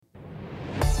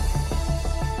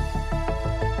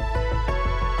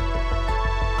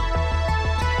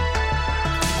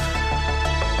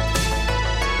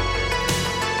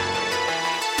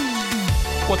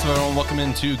What's up, everyone? Welcome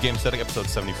into Game Static episode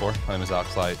 74. My name is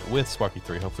Alex Light with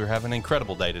Sparky3. Hopefully you're having an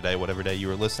incredible day today, whatever day you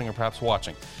are listening or perhaps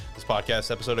watching this podcast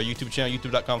episode, our YouTube channel,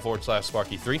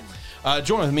 youtube.com/Sparky3.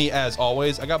 Join with me, as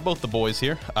always, I got both the boys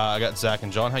here. I got Zach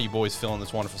and John. How you boys feeling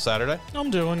this wonderful Saturday? I'm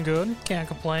doing good. Can't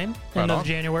complain. Right End on. of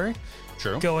January.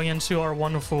 True. Going into our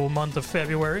wonderful month of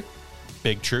February.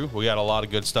 Big true. We got a lot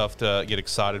of good stuff to get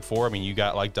excited for. I mean, you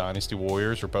got like Dynasty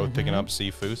Warriors. We're both picking up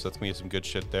Sifu, so that's going to be some good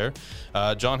shit there.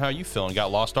 John, how you feeling? Got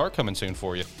Lost Ark coming soon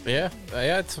for you. Yeah,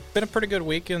 it's been a pretty good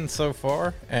weekend so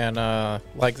far, and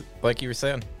like you were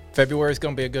saying, February is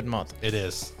going to be a good month. It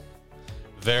is.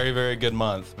 Very, very good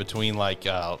month between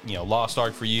Lost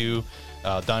Ark for you,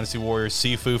 Dynasty Warriors,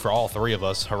 Sifu for all three of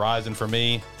us, Horizon for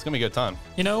me. It's going to be a good time.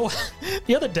 You know,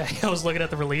 the other day I was looking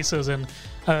at the releases and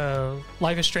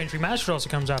Life is Strange Remastered also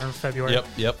comes out in February.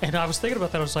 Yep. And I was thinking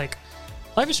about that. I was like,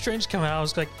 Life is Strange coming out. I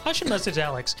was like, I should message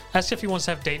Alex. Ask if he wants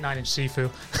to have date night in Sifu.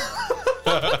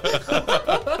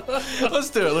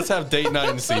 Let's do it. Let's have date night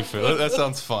in Sifu. That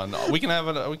sounds fun. We can have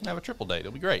a triple date.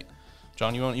 It'll be great.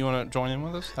 John, you want to join in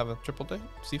with us? Have a triple date,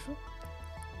 Sifu?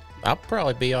 I'll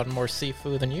probably be on more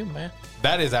seafood than you, man.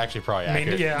 That is actually probably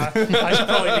accurate. Yeah, I should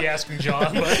probably be asking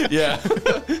John. But Yeah.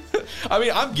 I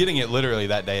mean, I'm getting it literally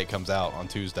that day it comes out on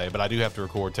Tuesday, but I do have to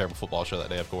record Terrible Football Show that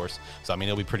day, of course. So, I mean,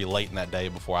 it'll be pretty late in that day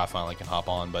before I finally can hop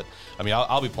on. But, I mean,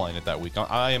 I'll be playing it that week.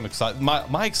 I am excited.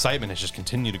 My excitement has just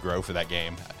continued to grow for that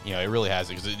game. You know, it really has,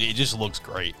 because it just looks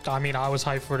great. I mean, I was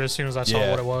hyped for it as soon as I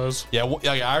saw what it was. Yeah,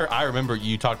 I remember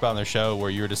you talked about on their show where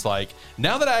you were just like,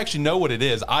 now that I actually know what it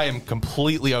is, I am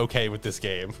completely okay with this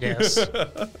game. Yes.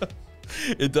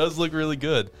 It does look really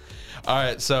good. All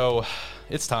right, so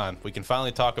it's time. We can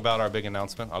finally talk about our big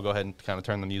announcement. I'll go ahead and kind of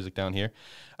turn the music down here.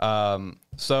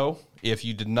 So if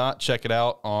you did not check it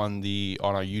out on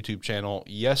our YouTube channel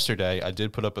yesterday, I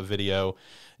did put up a video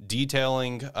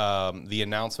detailing the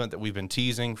announcement that we've been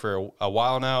teasing for a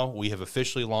while now. We have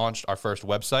officially launched our first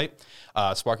website.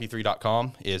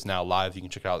 Sparky3.com is now live. You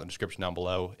can check it out in the description down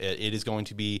below. It is going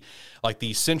to be like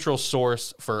the central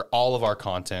source for all of our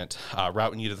content.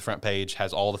 Routing you to the front page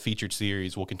has all the featured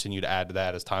series. We'll continue to add to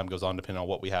that as time goes on, depending on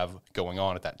what we have going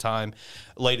on at that time.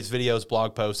 Latest videos,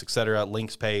 blog posts, etc.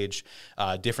 Links page,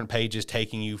 different pages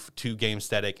taking you to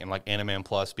GameStatic, and like Animan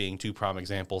Plus being two prime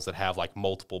examples that have like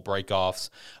multiple breakoffs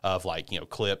of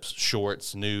clips,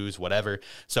 shorts, news, whatever.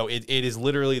 So it is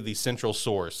literally the central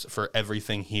source for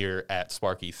everything here at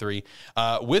Sparky3.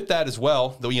 With that as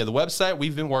well, the website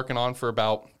we've been working on for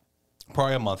about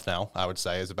probably a month now, I would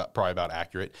say, is probably about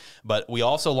accurate. But we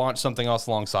also launched something else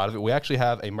alongside of it. We actually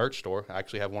have a merch store. I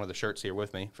actually have one of the shirts here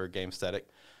with me for GameStatic.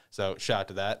 So shout out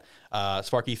to that.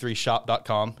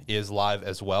 Sparky3shop.com is live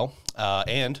as well.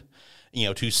 And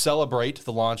to celebrate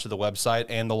the launch of the website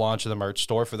and the launch of the merch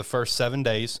store, for the first 7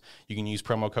 days, you can use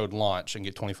promo code LAUNCH and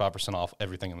get 25% off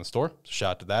everything in the store. So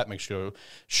shout out to that. Make sure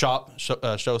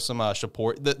to show some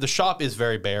support. The shop is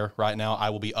very bare right now. I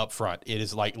will be upfront. It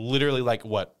is literally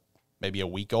maybe a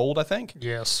week old, I think.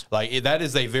 Yes. That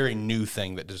is a very new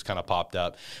thing that just kind of popped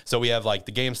up. So we have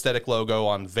the GameStatic logo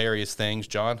on various things.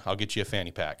 John, I'll get you a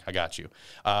fanny pack. I got you.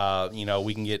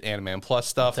 We can get Animan Plus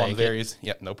stuff on various.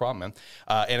 Yeah, no problem, man.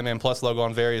 Animan Plus logo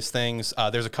on various things.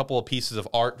 There's a couple of pieces of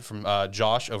art from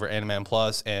Josh over Animan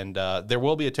Plus, and there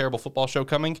will be a Terrible Football Show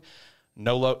coming.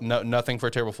 Nothing for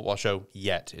a Terrible Football Show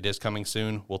yet. It is coming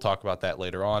soon. We'll talk about that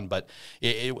later on. But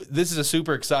this is a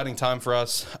super exciting time for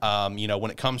us. When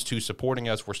it comes to supporting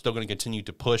us, we're still going to continue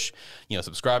to push,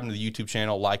 subscribing to the YouTube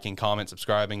channel, liking, comment,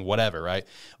 subscribing, whatever, right?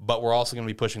 But we're also going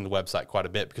to be pushing the website quite a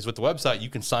bit, because with the website, you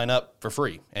can sign up for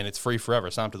free, and it's free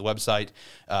forever. Sign up to the website,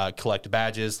 collect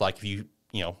badges.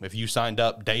 If you signed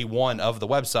up day one of the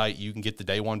website, you can get the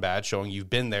day one badge showing you've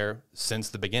been there since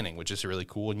the beginning, which is really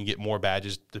cool. And you get more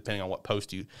badges depending on what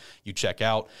post you check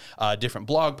out. Different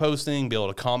blog posting, be able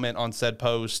to comment on said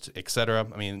post, etc.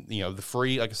 I mean, the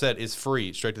free, like I said, is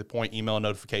free, straight to the point, email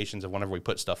notifications of whenever we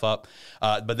put stuff up.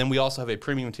 But then we also have a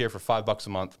premium tier for $5 a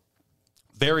month.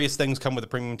 Various things come with a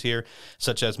premium tier,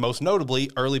 such as, most notably,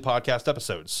 early podcast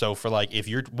episodes. So for if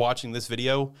you're watching this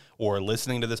video or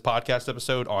listening to this podcast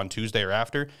episode on Tuesday or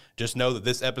after, just know that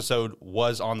this episode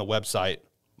was on the website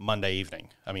Monday evening.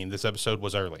 I mean, this episode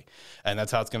was early, and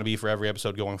that's how it's going to be for every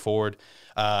episode going forward.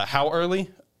 How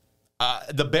early?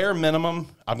 The bare minimum,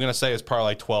 I'm going to say, is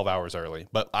probably 12 hours early.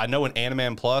 But I know in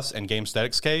Animan Plus and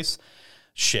GameStatic's case,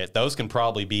 shit, those can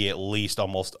probably be at least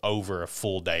almost over a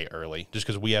full day early, just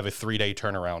because we have a 3-day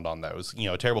turnaround on those.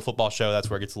 Terrible Football Show, that's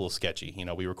where it gets a little sketchy.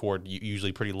 We record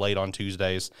usually pretty late on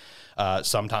Tuesdays.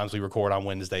 Sometimes we record on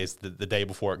Wednesdays, the day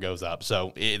before it goes up.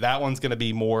 So that one's going to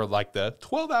be more like the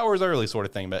 12 hours early sort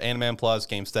of thing. But Animan Plus,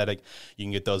 Game Static, you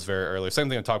can get those very early. Same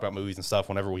thing to talk about movies and stuff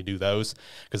whenever we do those,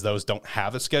 because those don't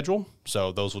have a schedule.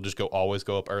 So those will just always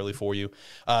go up early for you.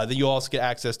 Then you'll also get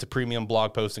access to premium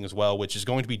blog posting as well, which is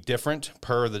going to be different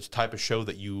per the type of show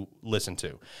that you listen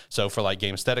to. So for like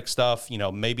game aesthetic stuff,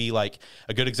 maybe like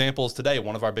a good example is today.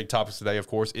 One of our big topics today, of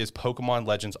course, is Pokemon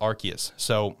Legends Arceus.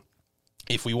 So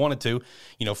if we wanted to,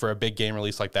 for a big game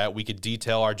release like that, we could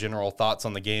detail our general thoughts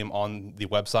on the game on the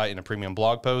website in a premium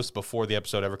blog post before the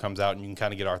episode ever comes out, and you can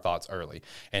kind of get our thoughts early.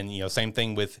 And, same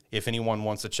thing with if anyone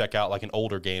wants to check out like an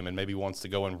older game and maybe wants to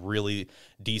go in really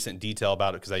decent detail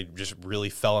about it because they just really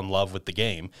fell in love with the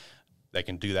game, they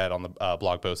can do that on the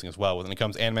blog posting as well. When it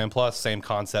comes to Animan Plus, same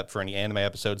concept for any anime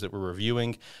episodes that we're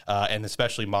reviewing, and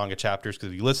especially manga chapters, because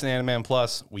if you listen to Animan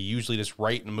Plus, we usually just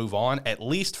rate and move on, at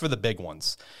least for the big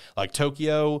ones. Like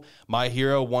Tokyo, My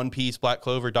Hero, One Piece, Black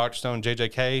Clover, Dr. Stone,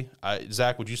 JJK.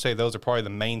 Zach, would you say those are probably the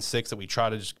main 6 that we try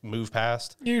to just move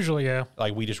past? Usually, yeah.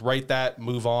 Like we just rate that,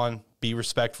 move on, be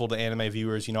respectful to anime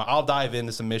viewers. I'll dive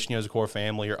into some Mission Yozakura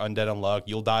Family or Undead Unluck.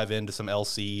 You'll dive into some El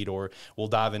Cid, or we'll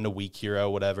dive into Weak Hero,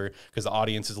 whatever, because the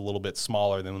audience is a little bit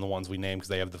smaller than the ones we name because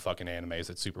they have the fucking animes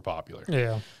that's super popular.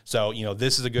 Yeah. So,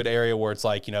 this is a good area where it's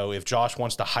like, if Josh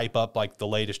wants to hype up like the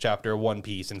latest chapter of One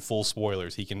Piece and full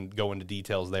spoilers, he can go into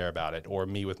details there about it, or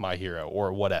me with My Hero,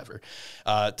 or whatever.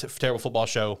 Terrible Football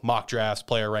Show, mock drafts,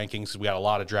 player rankings. We got a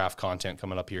lot of draft content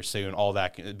coming up here soon. All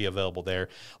that can be available there.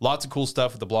 Lots of cool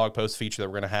stuff with the blog post feature that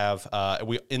we're going to have.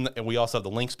 And we also have the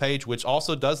links page, which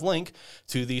also does link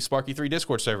to the Sparky 3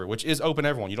 Discord server, which is open to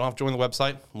everyone. You don't have to join the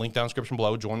website. Link down in the description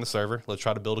below. Join the server. Let's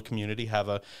try to build a community. Have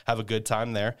a good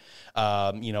time there.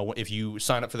 If you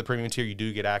sign up for the premium tier, you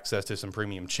do get access to some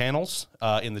premium channels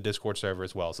in the Discord server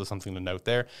as well. So something to note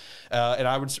there. And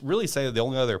I would really say the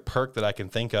only other perk that I can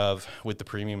think of with the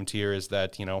premium tier is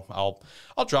that I'll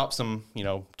drop some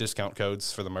discount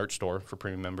codes for the merch store for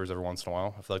premium members every once in a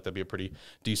while. I feel like that'd be a pretty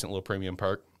decent little premium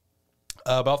perk.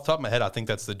 But off the top of my head, I think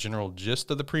that's the general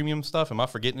gist of the premium stuff. Am I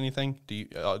forgetting anything? Do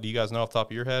you guys know off the top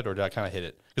of your head, or did I kind of hit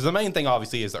it? Because the main thing,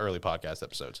 obviously, is the early podcast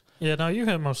episodes. Yeah, no, you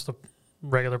hit most of the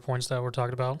regular points that we're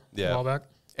talking about a while back.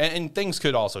 And things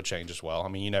could also change as well. I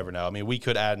mean, you never know. I mean, we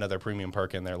could add another premium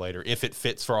perk in there later if it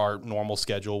fits for our normal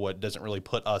schedule, what doesn't really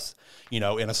put us, in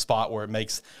a spot where it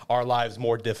makes our lives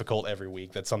more difficult every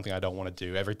week. That's something I don't want to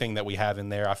do. Everything that we have in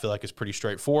there, I feel like is pretty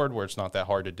straightforward, where it's not that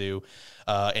hard to do,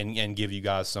 and give you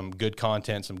guys some good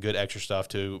content, some good extra stuff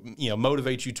to,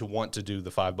 motivate you to want to do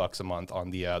the $5 a month on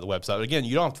the website. But again,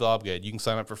 you don't have to upgrade. You can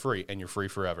sign up for free, and you're free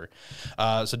forever.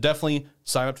 So definitely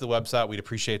sign up to the website. We'd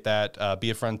appreciate that. Be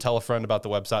a friend, tell a friend about the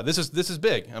website. This is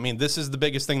big. I mean, this is the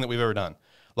biggest thing that we've ever done.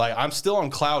 Like, I'm still on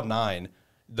cloud 9.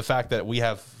 The fact that we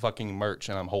have fucking merch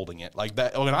and I'm holding it like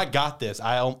that. When I got this,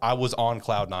 I was on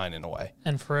cloud 9 in a way.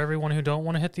 And for everyone who don't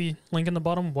want to hit the link in the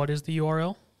bottom, what is the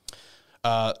URL?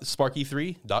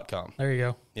 Sparky3.com. There you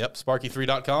go. Yep,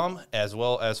 Sparky3.com, as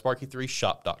well as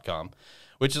Sparky3shop.com.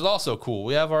 Which is also cool.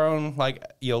 We have our own,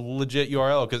 legit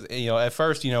URL because, at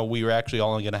first, we were actually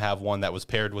only going to have one that was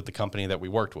paired with the company that we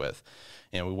worked with.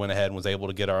 And we went ahead and was able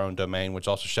to get our own domain, which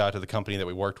also shout out to the company that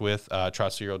we worked with,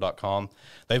 Tricero.com.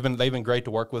 They've been great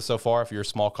to work with so far. If you're a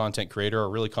small content creator or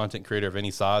really content creator of any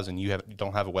size and you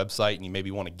don't have a website and you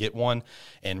maybe want to get one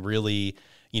and really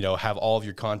have all of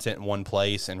your content in one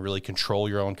place and really control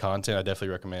your own content, I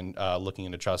definitely recommend looking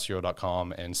into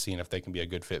Tricero.com and seeing if they can be a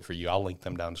good fit for you. I'll link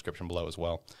them down in the description below as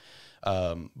well.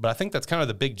 But I think that's kind of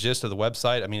the big gist of the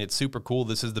website. I mean, it's super cool.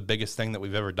 This is the biggest thing that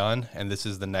we've ever done, and this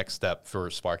is the next step for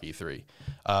Sparky 3.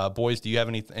 Boys, do you have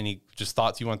any just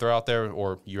thoughts you want to throw out there,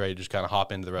 or you ready to just kind of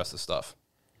hop into the rest of the stuff?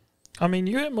 I mean,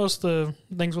 you hit most of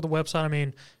the things with the website. I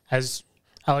mean, as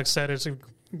Alex said, it's a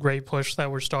great push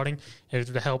that we're starting.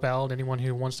 To help out anyone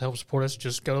who wants to help support us,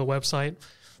 just go to the website,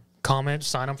 comment,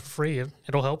 sign up for free.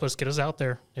 It'll help us get us out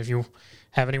there. If you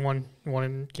have anyone who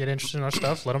want to get interested in our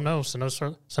stuff, let them know. Send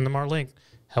them our link.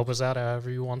 Help us out however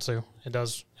you want to.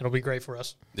 It'll be great for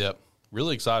us. Yep.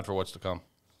 Really excited for what's to come.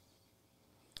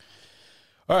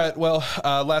 All right, well,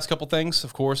 last couple things.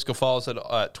 Of course, go follow us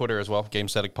at Twitter as well, Game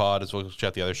Static Pod, as well as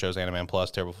check the other shows, Animan Plus,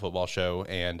 Terrible Football Show,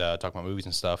 and talk about movies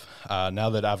and stuff. Now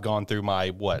that I've gone through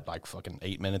my, fucking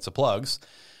 8 minutes of plugs,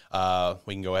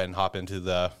 we can go ahead and hop into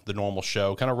the normal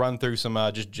show, kind of run through some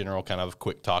just general kind of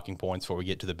quick talking points before we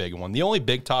get to the big one. The only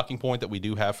big talking point that we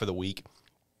do have for the week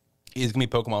is going to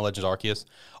be Pokemon Legends Arceus.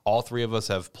 All three of us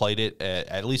have played it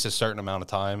at least a certain amount of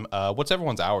time. What's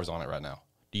everyone's hours on it right now?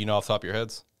 Do you know off the top of your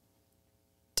heads?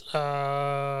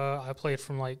 I played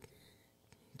for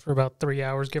about 3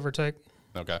 hours, give or take.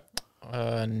 Okay.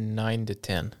 9 to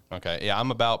 10. Okay. Yeah,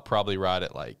 I'm about probably right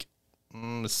at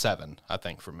 7, I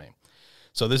think, for me.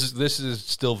 So this is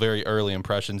still very early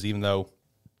impressions, even though,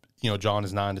 John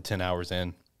is 9 to 10 hours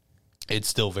in. It's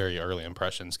still very early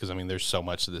impressions because, there's so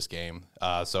much to this game.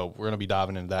 So we're going to be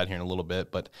diving into that here in a little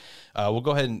bit. But we'll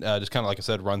go ahead and just kind of, like I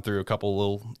said, run through a couple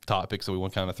little topics that we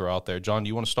want to kind of throw out there. John, do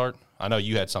you want to start? I know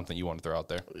you had something you want to throw out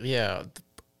there. Yeah.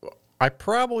 I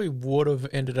probably would have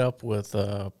ended up with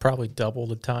probably double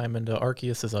the time into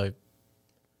Arceus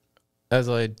as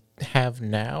I have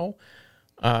now.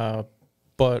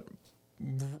 But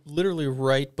literally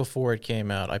right before it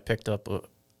came out, I picked up a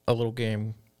little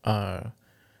game. I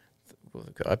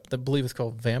believe it's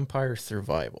called Vampire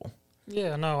Survival.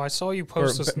 Yeah, no, I saw you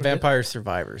post this. Vampire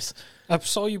Survivors. I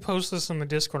saw you post this in the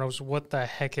Discord. I was, what the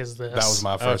heck is this? That was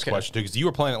my first question, too, because you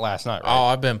were playing it last night, right? Oh,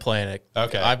 I've been playing it.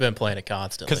 Okay. I've been playing it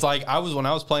constantly. Because, when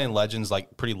I was playing Legends,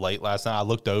 pretty late last night, I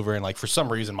looked over and, for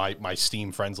some reason, my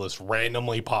Steam friends list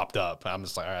randomly popped up. I'm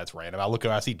just like, all right, that's random. I look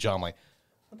over, I see John, what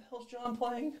the hell's John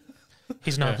playing?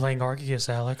 He's not playing Arceus,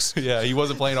 Alex. Yeah, he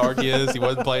wasn't playing Arceus. He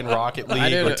wasn't playing Rocket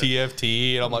League or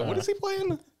TFT. And I'm like, what is he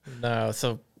playing? No,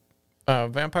 so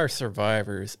Vampire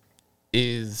Survivors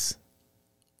is...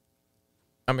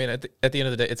 at the end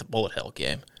of the day, it's a bullet hell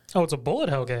game. Oh, it's a bullet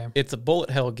hell game. It's a bullet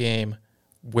hell game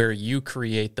where you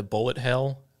create the bullet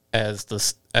hell as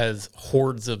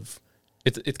hordes of...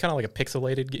 It's kind of like a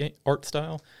pixelated art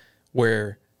style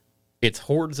where it's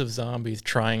hordes of zombies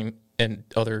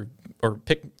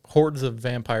hordes of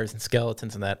vampires and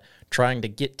skeletons and that trying to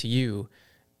get to you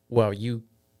while you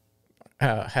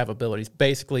have abilities.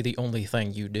 Basically, the only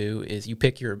thing you do is you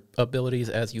pick your abilities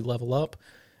as you level up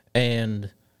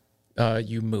and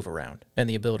you move around, and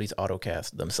the abilities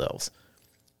autocast themselves.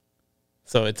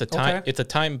 So it's a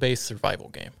time-based survival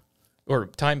game, or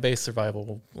time-based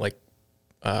survival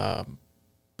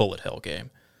bullet hell game.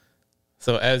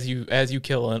 So as you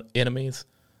kill enemies,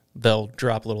 they'll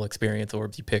drop little experience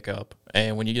orbs you pick up,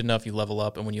 and when you get enough, you level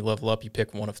up. And when you level up, you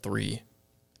pick one of three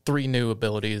new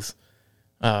abilities.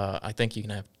 I think you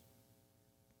can have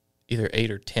either 8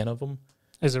 or 10 of them.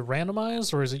 Is it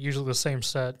randomized, or is it usually the same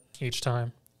set each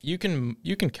time? You can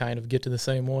kind of get to the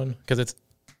same one because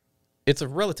it's a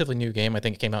relatively new game. I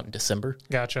think it came out in December.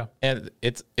 Gotcha. And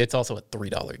it's also a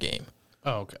 $3 game.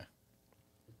 Oh, okay.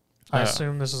 I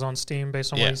assume this is on Steam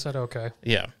based on what you said. Okay.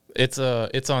 Yeah, it's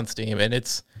on Steam, and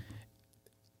it's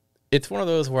one of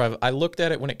those where I looked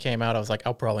at it when it came out. I was like,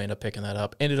 I'll probably end up picking that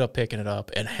up. Ended up picking it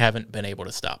up and haven't been able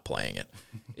to stop playing it.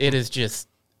 It is just,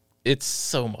 it's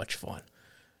so much fun.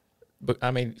 But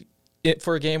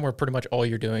for a game where pretty much all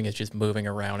you're doing is just moving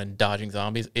around and dodging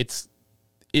zombies, it's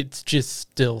just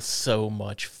still so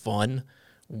much fun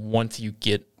once you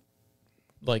get,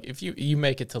 if you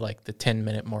make it to the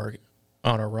 10-minute mark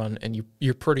on a run, and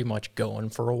you're pretty much going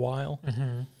for a while.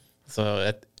 Mm-hmm.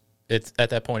 So at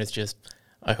that point, it's just,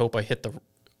 I hope when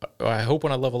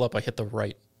I level up, I hit the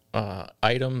right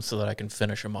items so that I can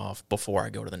finish them off before I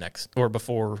go to the next, or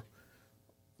before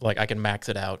I can max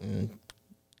it out and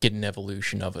get an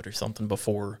evolution of it or something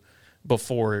before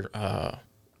I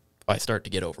start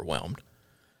to get overwhelmed.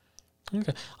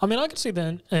 Okay. I could see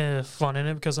the fun in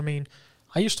it because,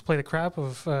 I used to play the crap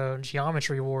of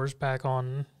Geometry Wars back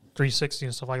on 360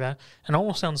 and stuff like that, and it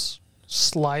almost sounds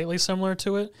slightly similar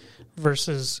to it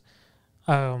versus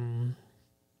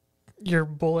your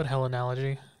bullet hell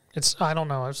analogy. I don't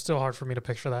know, it's still hard for me to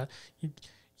picture that.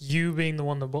 You being the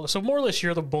one so more or less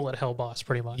you're the bullet hell boss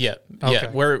pretty much. Yeah. Okay. Yeah.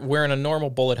 Where in a normal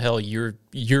bullet hell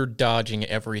you're dodging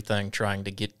everything trying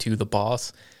to get to the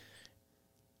boss.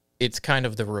 It's kind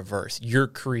of the reverse. You're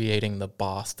creating the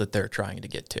boss that they're trying to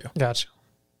get to. Gotcha.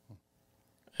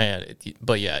 And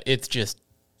it's just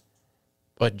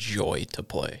a joy to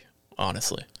play,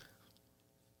 honestly.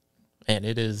 And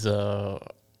it is I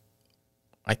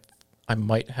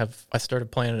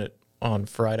started playing it on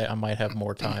Friday. I might have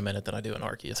more time in it than I do in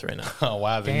Arceus right now. Oh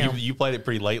wow, then Damn. you played it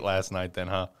pretty late last night then,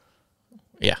 huh?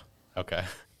 Yeah. Okay.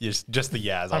 Just the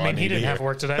yaz. He didn't have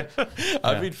work today.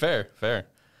 Fair.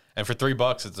 And for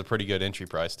 $3, it's a pretty good entry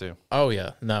price too. Oh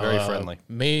yeah. No. Very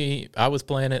friendly. I was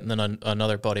playing it, and then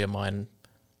another buddy of mine,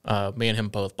 me and him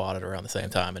both bought it around the same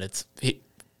time, and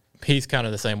he's kind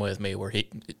of the same way as me, where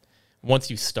once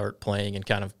you start playing and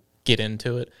kind of get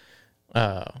into it,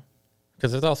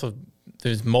 because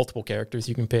there's multiple characters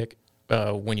you can pick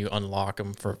when you unlock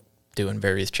them for doing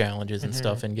various challenges and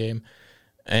stuff in game,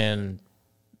 and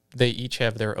they each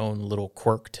have their own little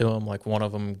quirk to them. Like one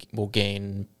of them will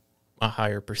gain a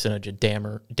higher percentage of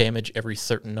damage every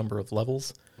certain number of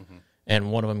levels,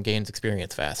 and one of them gains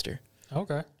experience faster.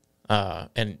 Okay.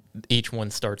 And each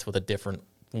one starts with a different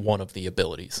one of the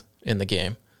abilities in the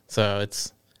game. So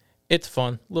it's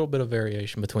fun. A little bit of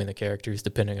variation between the characters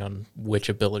depending on which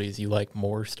abilities you like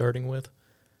more starting with.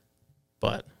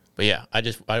 But yeah,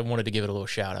 I wanted to give it a little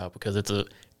shout out because it's a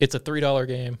 $3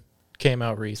 game. Came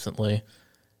out recently.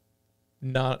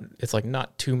 It's like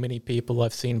not too many people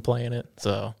I've seen playing it,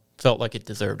 so felt like it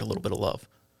deserved a little bit of love.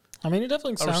 I mean, it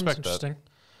definitely sounds respect interesting.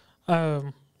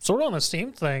 Sort of on the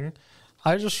Steam thing,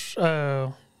 I just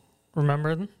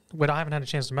remembered, but I haven't had a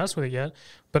chance to mess with it yet,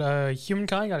 but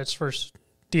Humankind got its first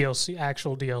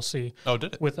actual DLC. Oh,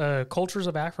 did it? With Cultures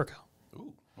of Africa.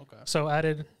 Ooh, okay. So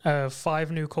added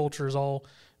 5 new cultures, all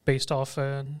based off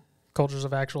cultures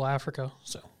of actual Africa.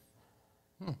 So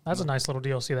that's a nice little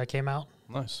DLC that came out.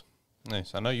 Nice.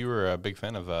 I know you were a big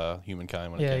fan of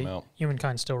Humankind when it came out.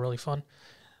 Humankind's still really fun.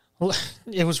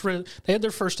 It was really, they had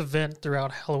their first event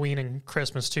throughout Halloween and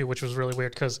Christmas too, which was really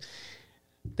weird because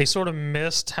they sort of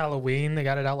missed Halloween. They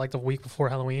got it out like the week before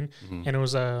Halloween, and it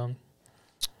was I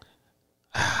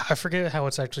forget how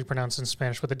it's actually pronounced in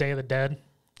Spanish, but the Day of the Dead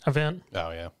event.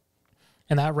 Oh yeah.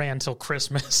 And that ran till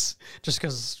Christmas just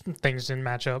because things didn't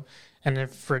match up. And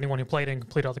if, for anyone who played and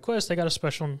completed all the quests, they got a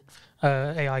special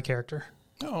AI character.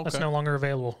 Oh, okay. That's no longer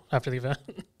available after the event.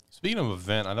 Speaking of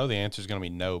event, I know the answer is going to be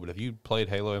no, but have you played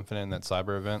Halo Infinite in that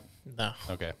cyber event? No.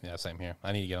 Okay, yeah, same here.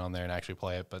 I need to get on there and actually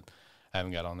play it, but I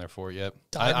haven't got on there for it yet.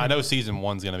 I know Season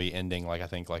 1's going to be ending, like, I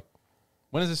think, like,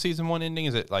 when is the Season 1 ending?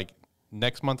 Is it, like,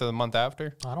 next month or the month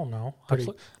after? I don't know.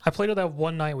 I played it that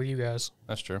one night with you guys.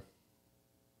 That's true.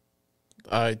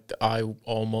 I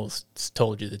almost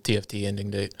told you the TFT ending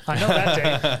date. I know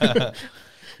that date.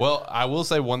 Well, I will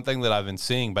say one thing that I've been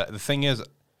seeing, but the thing is,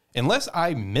 unless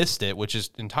I missed it, which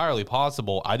is entirely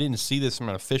possible, I didn't see this from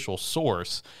an official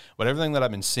source, but everything that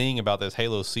I've been seeing about this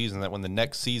Halo season, that when the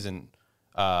next season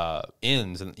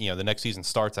ends, and the next season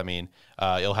starts,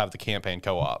 it'll have the campaign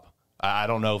co-op. I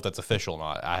don't know if that's official or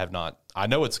not. I have not. I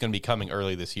know it's going to be coming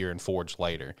early this year and Forge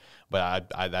later, but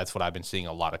I that's what I've been seeing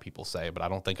a lot of people say, but I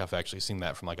don't think I've actually seen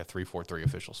that from like a 343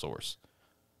 official source.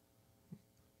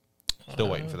 Still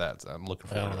waiting for that. So I'm looking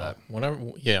forward to that.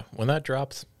 When that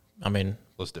drops,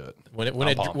 Let's do it.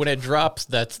 When it drops,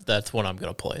 that's when I'm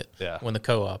gonna play it. Yeah. When the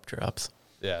co-op drops.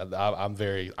 Yeah, I'm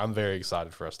very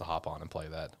excited for us to hop on and play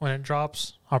that. When it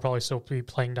drops, I'll probably still be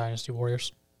playing Dynasty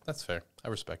Warriors. That's fair. I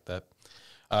respect that.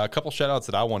 A couple shout outs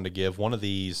that I wanted to give. One of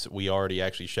these we already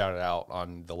actually shouted out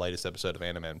on the latest episode of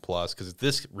Anime Plus because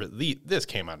this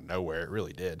came out of nowhere. It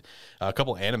really did. A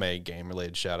couple anime game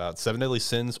related shout outs. 7 Deadly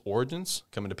Sins Origins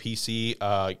coming to PC,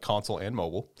 console, and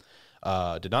mobile.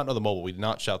 Did not know the mobile. We did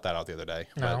not shout that out the other day.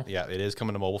 No. But yeah, it is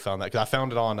coming to mobile. Found that because I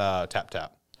found it on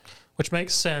TapTap. Which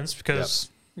makes sense because,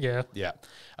 Yeah.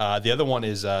 The other one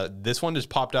is this one just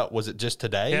popped out. Was it just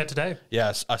today? Yeah, today.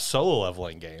 Yes, a solo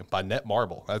leveling game by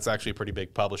Netmarble. That's actually a pretty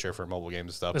big publisher for mobile games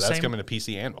and stuff. But that's coming to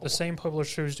PC and mobile. The same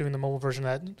publisher who's doing the mobile version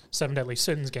of that 7 Deadly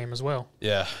Sins game as well.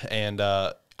 Yeah, and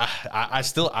I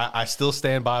still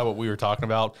stand by what we were talking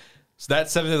about. So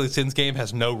that 7 Deadly Sins game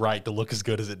has no right to look as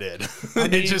good as it did.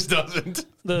 It just doesn't.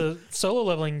 The solo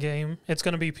leveling game, it's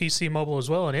going to be PC mobile as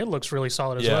well, and it looks really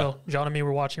solid as well. John and me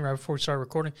were watching right before we started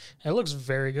recording, and it looks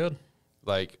very good.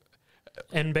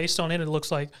 And based on it, it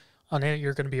looks like on it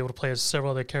you're going to be able to play as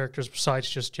several other characters besides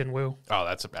just Jinwoo. Oh,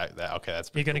 that's okay. That's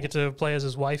you're going to get to play as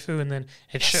his waifu, and then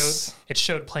it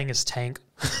showed playing as Tank.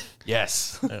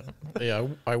 Yes. Yeah,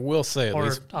 I will say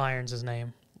or Iron's his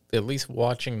name. At least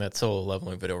watching that solo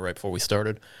leveling video right before we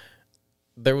started,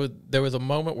 there was a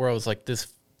moment where I was like,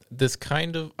 this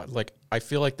kind of like, I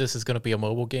feel like this is going to be a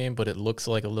mobile game, but it looks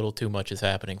like a little too much is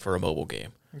happening for a mobile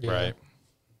game. Yeah. Right.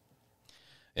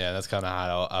 Yeah, that's kind of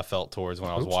how I felt towards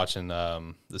when I was watching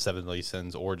the 7 Deadly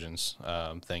Sins Origins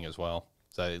thing as well.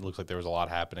 So it looks like there was a lot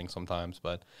happening sometimes,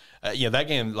 but that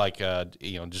game,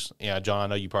 John, I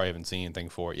know you probably haven't seen anything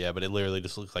for it yet, but it literally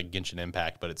just looks like Genshin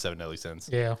Impact, but it's 7 Deadly Sins.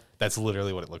 Yeah, that's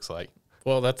literally what it looks like.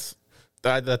 Well, that's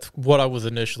what I was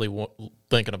initially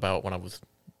thinking about when I was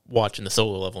watching the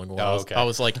solo leveling one. Okay. I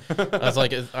was like,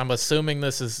 I'm assuming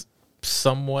this is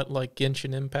somewhat like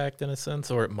Genshin Impact in a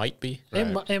sense, or it might be.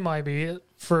 Right. It might be.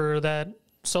 For that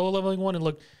solo leveling one, it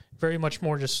looked very much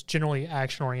more just generally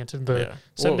action oriented. The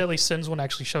 7 Deadly Sins one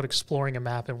actually showed exploring a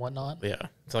map and whatnot. Yeah,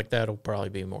 it's like that'll probably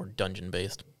be more dungeon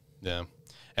based. Yeah,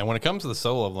 and when it comes to the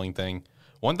solo leveling thing,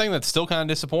 one thing that's still kind of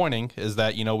disappointing is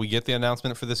that we get the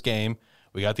announcement for this game.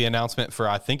 We got the announcement for,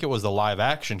 I think it was the live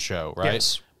action show, right?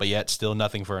 Yes. But yet still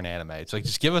nothing for an anime. It's like,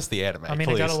 just give us the anime, I mean,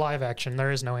 please. it got a live action.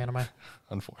 There is no anime.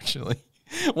 Unfortunately.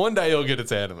 One day you'll get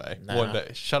its anime. Nah. One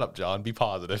day. Shut up, John. Be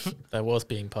positive. That was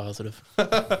being positive.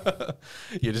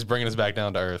 You're just bringing us back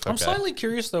down to earth. I'm Okay. slightly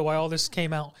curious, though, why all this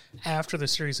came out after the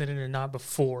series ended and not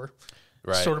before.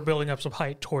 Right. Sort of building up some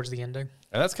hype towards the ending.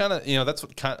 And that's kind of, that's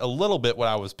what kind a little bit what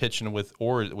I was pitching with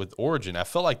Origin. I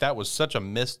felt like that was such a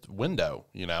missed window,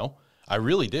 I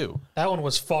really do. That one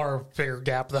was far bigger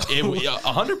gap, though.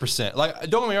 100%. Like,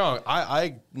 don't get me wrong. I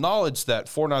acknowledge that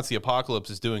Four Knights of the Apocalypse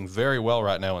is doing very well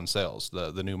right now in sales,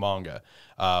 the new manga.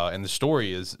 And the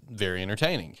story is very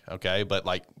entertaining, okay? But,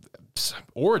 like,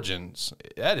 Origins,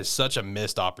 that is such a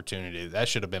missed opportunity. That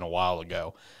should have been a while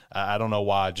ago. I don't know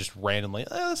why just randomly,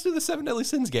 let's do the Seven Deadly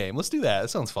Sins game. Let's do that. That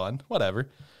sounds fun. Whatever.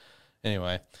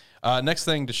 Anyway, next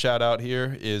thing to shout out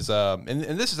here is, and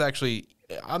this is actually,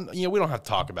 we don't have to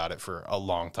talk about it for a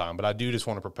long time, but I do just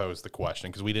want to propose the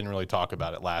question because we didn't really talk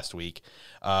about it last week.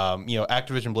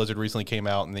 Activision Blizzard recently came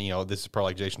out, and this is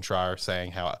probably like Jason Schreier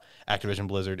saying how Activision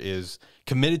Blizzard is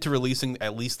committed to releasing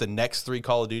at least the next 3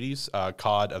 Call of Duties,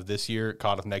 COD of this year,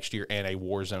 COD of next year, and a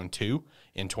Warzone 2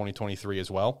 in 2023 as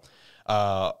well.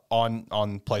 On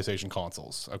PlayStation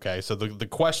consoles. Okay, so the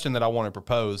question that I want to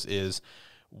propose is,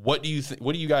 what do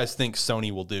you guys think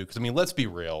Sony will do? Because let's be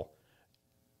real,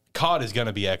 COD is going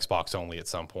to be Xbox only at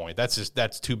some point.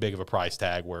 That's too big of a price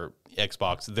tag. Where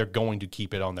Xbox, they're going to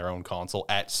keep it on their own console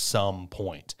at some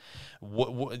point.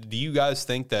 What do you guys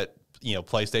think that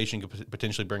PlayStation could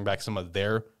potentially bring back some of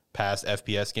their past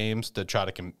FPS games to try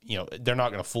to they're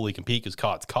not going to fully compete because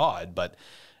COD's COD, but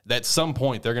at some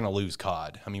point they're going to lose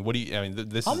COD. What do you?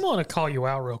 I'm going to call you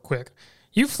out real quick.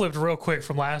 You flipped real quick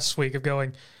from last week of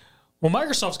going, well,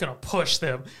 Microsoft's going to push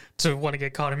them to want to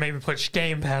get COD and maybe push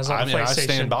Game Pass on PlayStation. I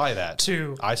stand by that.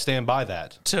 I stand by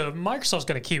that. To Microsoft's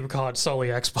going to keep COD solely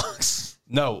Xbox.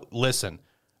 No, listen.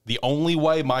 The only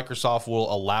way Microsoft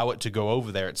will allow it to go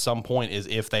over there at some point is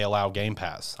if they allow Game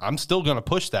Pass. I'm still going to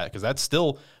push that because that's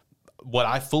still what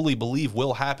I fully believe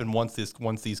will happen once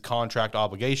these contract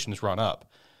obligations run up.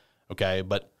 Okay,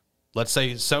 but let's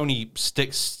say Sony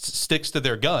sticks to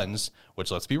their guns, which,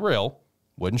 let's be real,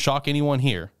 wouldn't shock anyone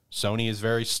here. Sony is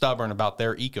very stubborn about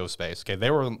their ecospace. Okay,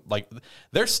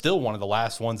 they're still one of the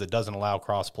last ones that doesn't allow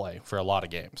crossplay for a lot of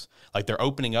games. Like, they're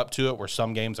opening up to it where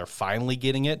some games are finally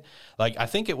getting it. Like, I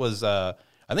think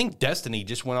Destiny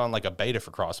just went on like a beta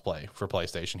for crossplay for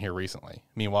PlayStation here recently.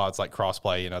 Meanwhile, it's like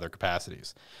crossplay in other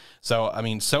capacities. So,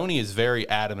 Sony is very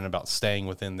adamant about staying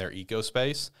within their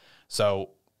ecospace.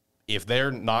 So, if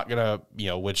they're not gonna,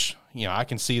 which I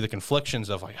can see the conflictions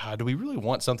of like, do we really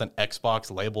want something Xbox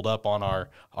labeled up on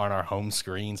our home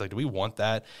screens? Like, do we want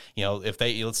that? If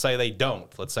let's say they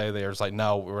don't, let's say they're just like,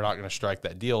 no, we're not going to strike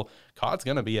that deal. COD's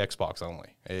going to be Xbox only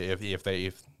if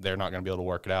they're not going to be able to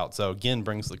work it out. So again,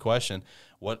 brings the question,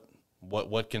 what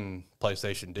can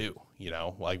PlayStation do?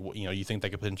 You think they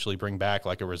could potentially bring back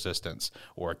like a Resistance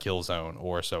or a Killzone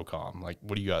or a SOCOM? Like,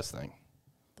 what do you guys think?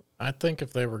 I think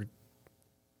if they were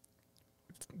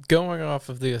going off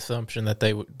of the assumption that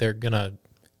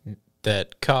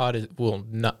that COD will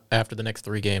not, after the next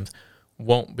 3 games,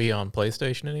 won't be on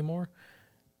PlayStation anymore,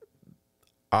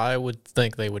 I would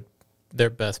think their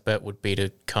best bet would be to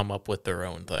come up with their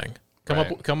own thing.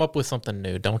 Come up with something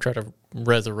new. Don't try to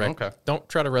resurrect. Okay. Don't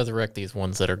try to resurrect these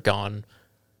ones that are gone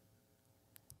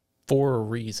for a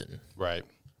reason. Right.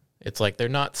 It's like they're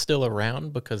not still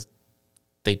around because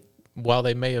while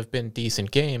they may have been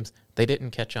decent games, they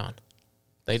didn't catch on.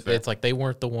 It's like they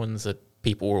weren't the ones that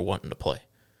people were wanting to play.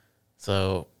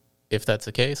 So if that's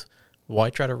the case, why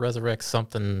try to resurrect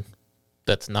something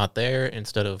that's not there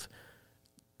instead of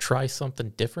try something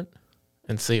different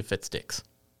and see if it sticks?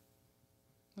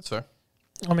 That's fair.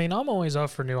 I'm always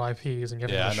up for new IPs and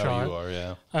giving them a shot. Yeah, I know you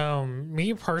are, yeah.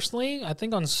 Me personally, I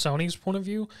think on Sony's point of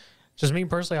view, just me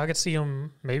personally, I could see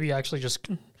them maybe actually just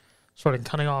sort of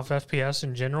cutting off FPS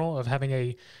in general, of having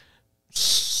a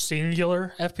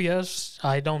singular FPS.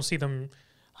 I don't see them.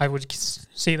 I would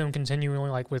see them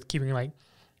continuing like with keeping like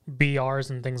BRs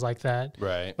and things like that.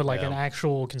 Right. But like an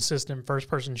actual consistent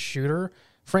first-person shooter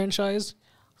franchise,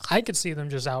 I could see them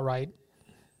just outright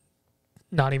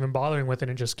not even bothering with it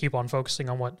and just keep on focusing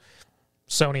on what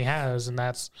Sony has, and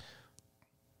that's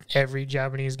every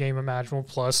Japanese game imaginable,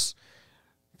 plus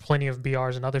plenty of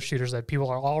BRs and other shooters that people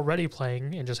are already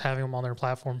playing, and just having them on their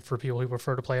platform for people who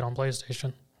prefer to play it on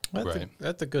PlayStation.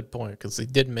 That's a good point, because they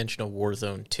did mention a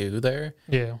Warzone 2 there.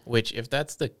 Yeah. Which, if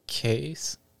that's the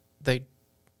case, they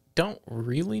don't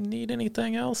really need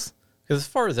anything else. Because as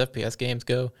far as FPS games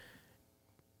go,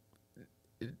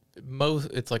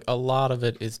 it's like a lot of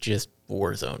it is just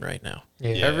Warzone right now.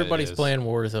 Yeah. Yeah, Everybody's it is. playing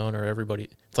Warzone, or everybody.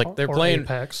 It's like they're Or playing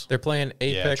Apex. They're playing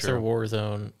Apex or true.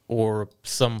 Warzone or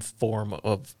some form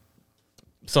of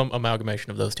some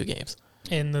amalgamation of those two games.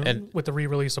 And with the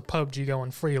re-release of PUBG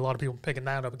going free, a lot of people picking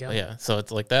that up again. Yeah, so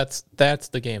it's like that's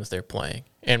the games they're playing,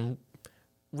 and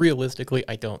realistically,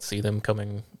 I don't see them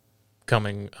coming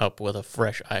up with a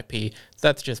fresh IP.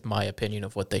 That's just my opinion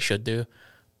of what they should do.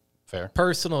 Fair.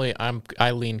 Personally,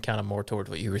 I lean kind of more towards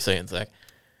what you were saying, Zach.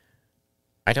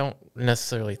 I don't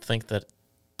necessarily think that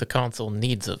the console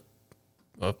needs a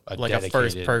dedicated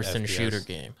first person FPS. shooter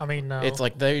game. I mean, no. It's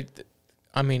like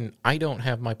I don't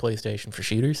have my PlayStation for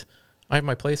shooters. I have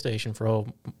my PlayStation for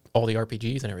all the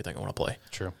RPGs and everything I want to play.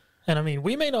 True. And I mean,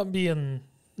 we may not be in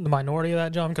the minority of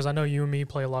that, John, because I know you and me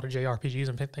play a lot of JRPGs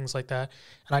and things like that.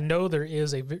 And I know there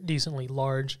is a decently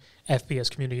large FPS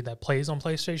community that plays on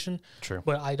PlayStation. True.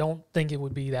 But I don't think it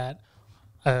would be that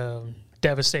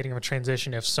devastating of a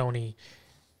transition if Sony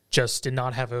just did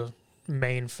not have a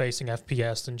main-facing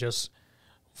FPS and just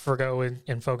forgo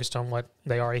and focused on what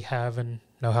they already have and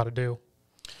know how to do.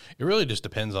 It really just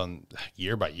depends on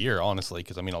year by year, honestly,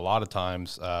 because I mean, a lot of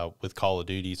times with Call of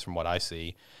Duties, from what I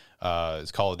see,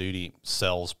 is Call of Duty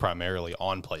sells primarily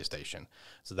on PlayStation,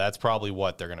 so that's probably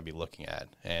what they're going to be looking at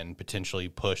and potentially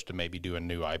push to maybe do a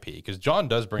new IP. Because John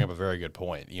does bring up a very good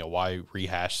point. You know, why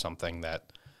rehash something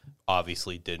that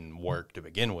obviously didn't work to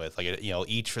begin with? Like, you know,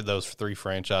 each of those 3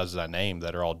 franchises I named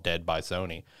that are all dead by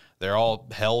Sony, they're all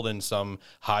held in some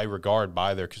high regard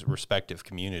by their respective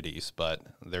communities, but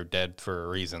they're dead for a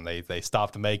reason. They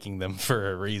stopped making them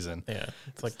for a reason. Yeah,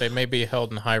 it's like they may be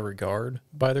held in high regard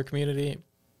by their community,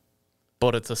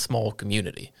 but it's a small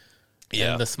community.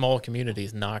 Yeah. And the small community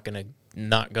is not gonna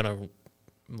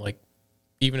like,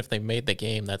 even if they made the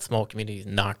game, that small community is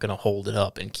not gonna hold it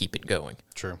up and keep it going.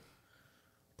 True.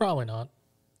 Probably not.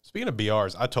 Speaking of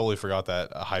BRs, I totally forgot that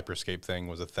a Hyperscape thing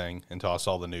was a thing until I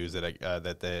saw the news that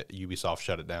that the Ubisoft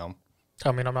shut it down.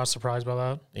 I mean, I'm not surprised by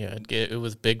that. Yeah, it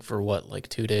was big for what, like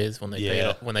 2 days when they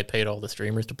Yeah. paid all the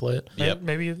streamers to play it. Yep.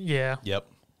 Maybe, yeah. Yep.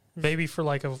 Maybe for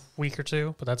like a week or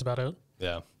two, but that's about it.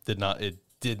 Yeah. It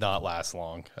did not last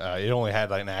long. It only had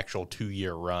like an actual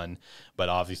 2-year run, but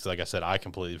obviously, like I said, I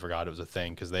completely forgot it was a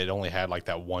thing because they'd only had like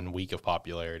that 1 week of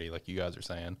popularity, like you guys are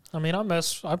saying. I mean,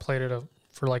 I played it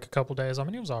for like a couple days. I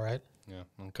mean, it was all right. Yeah.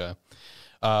 Okay.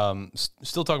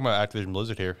 Still talking about Activision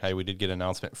Blizzard here. Hey, we did get an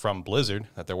announcement from Blizzard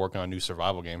that they're working on a new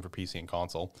survival game for PC and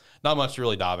console. Not much to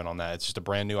really dive in on that. It's just a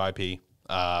brand new IP.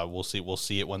 We'll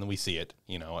see it when we see it.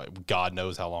 You know, God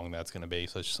knows how long that's going to be.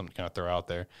 So it's just something to kind of throw out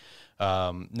there.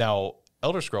 Now,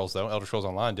 Elder Scrolls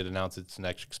Online did announce its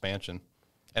next expansion.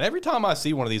 And every time I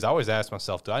see one of these, I always ask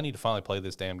myself, do I need to finally play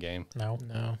this damn game? No.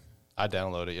 I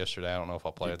downloaded it yesterday. I don't know if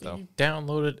I'll play it, though. You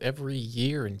download it every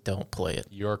year and don't play it.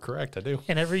 You're correct. I do.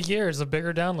 And every year is a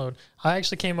bigger download. I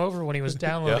actually came over when he was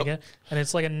downloading Yep. it, and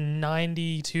it's like a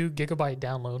 92 gigabyte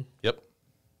download. Yep.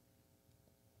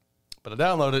 But I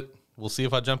downloaded it. We'll see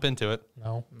if I jump into it.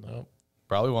 No.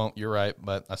 Probably won't. You're right.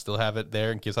 But I still have it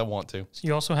there in case I want to. So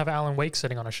you also have Alan Wake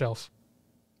sitting on a shelf.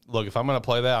 Look, if I'm going to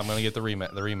play that, I'm going to get the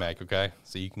remake, okay?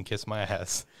 So you can kiss my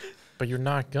ass. But you're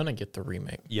not gonna get the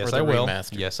remake. Yes, or the I will.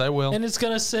 remaster. Yes, I will. And it's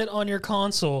going to sit on your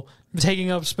console, taking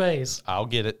up space. I'll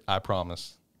get it. I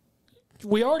promise.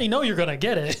 We already know you're going to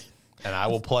get it. And I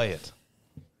will play it.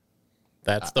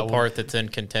 That's the part that's in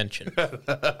contention.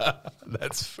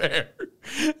 That's fair.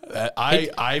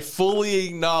 I fully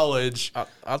acknowledge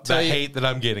I'll the tell you. hate that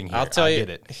I'm getting here. I'll tell I you. get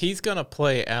it. He's gonna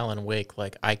play Alan Wake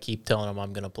like I keep telling him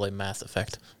I'm gonna play Mass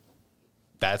Effect.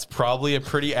 That's probably a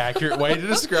pretty accurate way to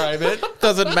describe it.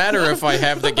 Doesn't matter if I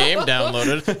have the game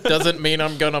downloaded. Doesn't mean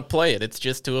I'm gonna play it. It's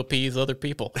just to appease other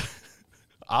people.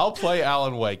 I'll play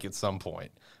Alan Wake at some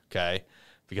point, okay?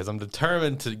 Because I'm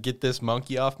determined to get this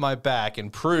monkey off my back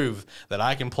and prove that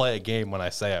I can play a game when I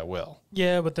say I will.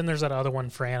 Yeah, but then there's that other one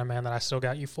for Animan that I still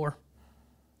got you for.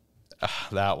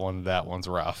 That one's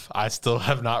rough. I still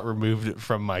have not removed it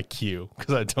from my queue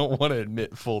because I don't want to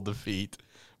admit full defeat.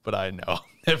 But I know I'm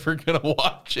never gonna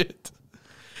watch it.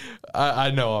 I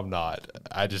know I'm not.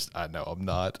 I know I'm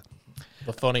not.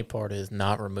 The funny part is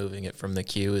not removing it from the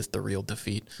queue is the real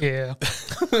defeat. Yeah.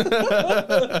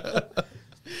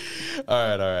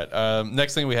 All right.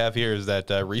 Next thing we have here is that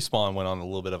Respawn went on a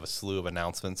little bit of a slew of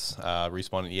announcements.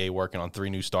 Respawn and EA working on 3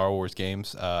 new Star Wars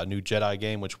games, a new Jedi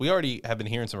game, which we already have been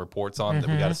hearing some reports on that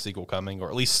we got a sequel coming, or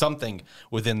at least something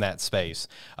within that space,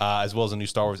 as well as a new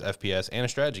Star Wars FPS and a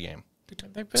strategy game.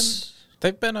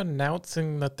 They've been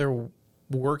announcing that they're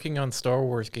working on Star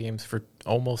Wars games for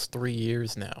almost 3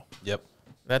 years now. Yep.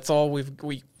 That's all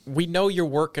we we know you're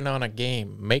working on a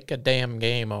game. Make a damn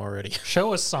game already.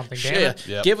 Show us something, damn Shit. it.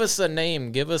 Yep. Give us a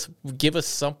name. Give us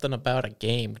something about a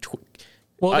game.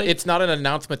 Well, It's not an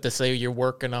announcement to say you're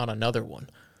working on another one.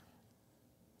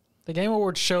 the Game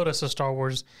Awards showed us a Star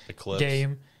Wars Eclipse.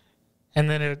 game, and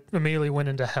then it immediately went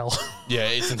into hell. Yeah,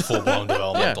 it's in full blown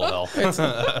developmental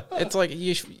hell. It's like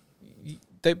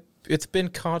it's been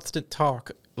constant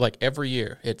talk like every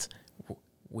year. It's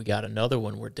we got another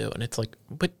one we're doing. It's like,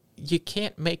 but you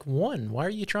can't make one. Why are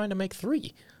you trying to make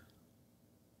 3?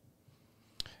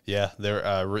 Yeah,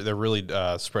 they're really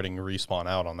spreading Respawn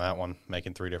out on that one,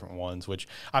 making 3 different ones, which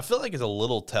I feel like is a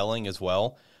little telling as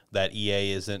well that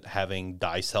EA isn't having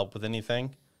DICE help with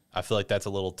anything. I feel like that's a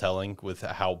little telling with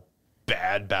how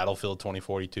bad Battlefield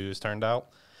 2042 has turned out.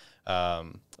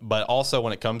 But also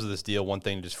when it comes to this deal, one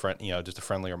thing just just a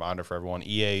friendly reminder for everyone: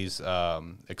 EA's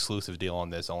exclusive deal on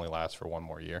this only lasts for 1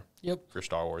 more year. Yep. For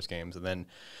Star Wars games, and then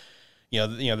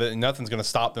nothing's going to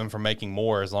stop them from making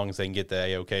more as long as they can get the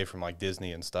AOK from like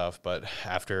Disney and stuff. But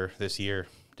after this year,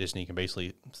 Disney can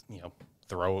basically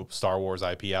throw Star Wars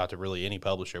IP out to really any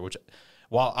publisher. Which,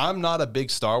 while I'm not a big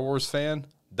Star Wars fan,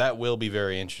 that will be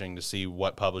very interesting to see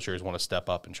what publishers want to step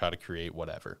up and try to create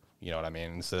whatever. You know what I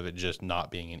mean? Instead of it just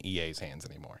not being in EA's hands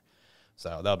anymore.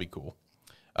 So that'll be cool.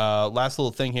 Last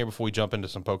little thing here before we jump into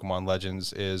some Pokemon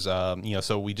Legends is,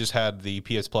 so we just had the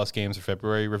PS Plus games for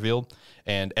February revealed,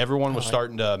 and everyone was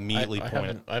starting to immediately point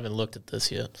at. I haven't looked at this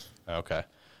yet. Okay.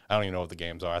 I don't even know what the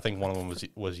games are. I think one of them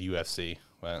was UFC.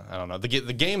 But I don't know. The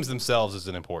games themselves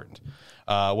isn't important.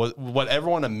 What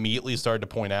everyone immediately started to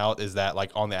point out is that,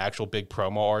 like, on the actual big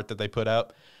promo art that they put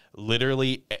up,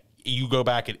 literally, you go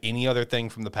back at any other thing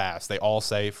from the past, they all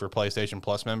say for PlayStation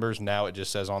Plus members, now it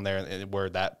just says on there where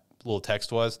that little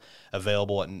text was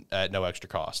available at no extra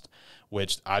cost,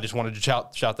 which I just wanted to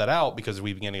shout that out because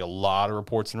we've been getting a lot of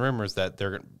reports and rumors that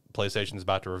PlayStation is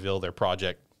about to reveal their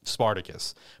Project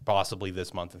Spartacus possibly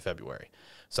this month in February.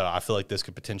 So I feel like this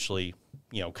could potentially,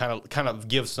 kind of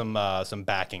give some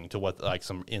backing to what like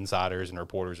some insiders and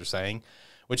reporters are saying,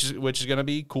 which is going to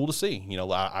be cool to see.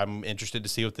 I'm interested to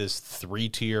see what this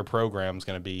 3-tier program is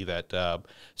going to be that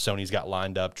Sony's got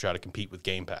lined up to try to compete with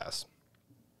Game Pass.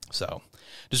 So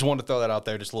just wanted to throw that out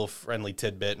there, just a little friendly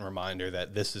tidbit and reminder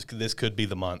that this could be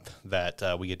the month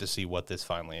that we get to see what this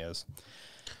finally is.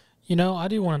 I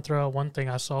do want to throw out one thing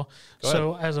I saw.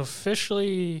 So as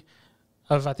officially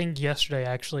I think yesterday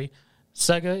actually,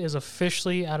 Sega is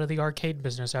officially out of the arcade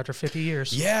business after 50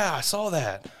 years. Yeah, I saw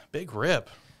that. Big rip.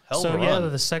 Hell of a yeah, run.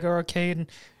 the Sega arcade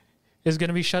is going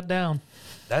to be shut down.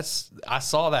 I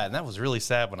saw that, and that was really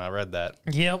sad when I read that.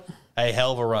 Yep. Hey,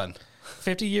 hell of a run.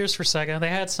 50 years for Sega. They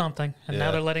had something, and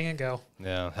now they're letting it go.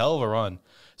 Yeah, hell of a run.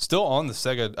 Still on the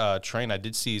Sega train, I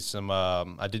did see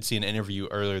an interview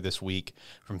earlier this week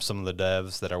from some of the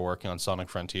devs that are working on Sonic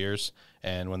Frontiers,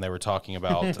 and when they were talking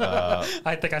about,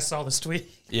 I think I saw this tweet.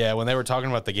 Yeah, when they were talking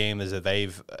about the game, is that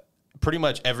they've pretty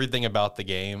much everything about the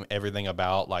game, everything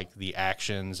about like the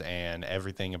actions, and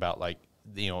everything about like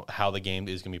how the game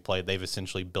is going to be played. They've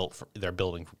essentially they're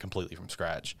building completely from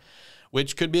scratch,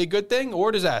 which could be a good thing or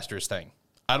a disastrous thing.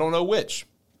 I don't know which.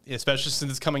 Especially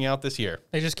since it's coming out this year.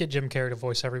 They just get Jim Carrey to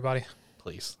voice everybody.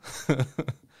 Please. But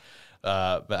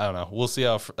I don't know. We'll see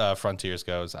how Frontiers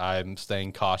goes. I'm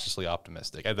staying cautiously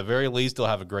optimistic. At the very least, they'll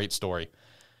have a great story.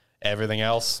 Everything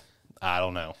else, I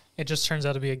don't know. It just turns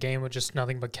out to be a game with just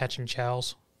nothing but catching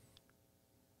chows.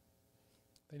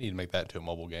 They need to make that into a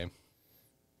mobile game.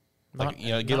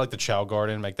 Get like the Chow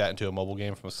Garden, make that into a mobile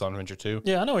game from Sun Adventure 2.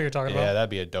 Yeah, I know what you're talking Yeah, about. that'd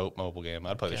be a dope mobile game.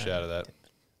 I'd play the shit out of that.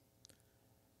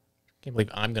 Can't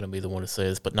believe I'm going to be the one who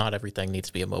says, but not everything needs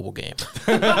to be a mobile game.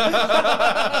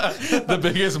 The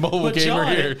biggest mobile gamer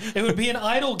here. It would be an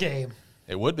idle game.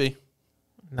 It would be.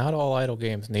 Not all idle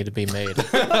games need to be made.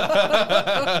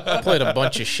 I played a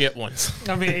bunch of shit ones.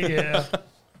 I mean, yeah.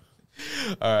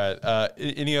 All right.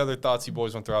 Any other thoughts you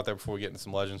boys want to throw out there before we get into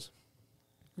some Legends?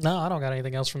 No, I don't got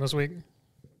anything else from this week.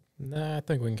 Nah, I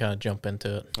think we can kind of jump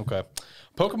into it. Okay.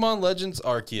 Pokemon Legends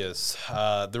Arceus.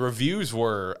 The reviews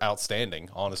were outstanding,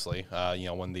 honestly,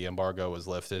 when the embargo was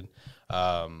lifted.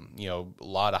 A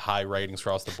lot of high ratings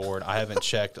across the board. I haven't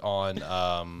checked on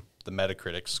the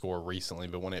Metacritic score recently,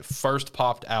 but when it first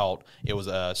popped out, it was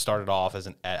started off as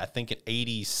an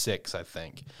 86, I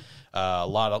think. A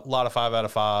lot of 5 out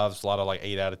of 5s, a lot of like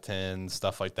 8 out of 10,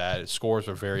 stuff like that. Scores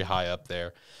were very high up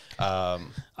there.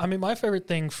 I mean, my favorite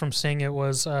thing from seeing it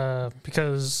was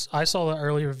because I saw the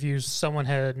early reviews. Someone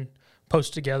had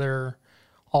posted together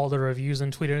all the reviews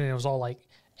and tweeted, and it was all like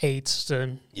 8s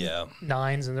to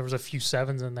 9s, and there was a few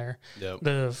 7s in there. Yep.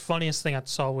 The funniest thing I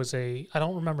saw was I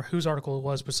don't remember whose article it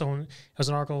was, but it was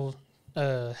an article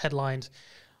headlined,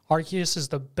 Arceus is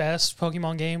the best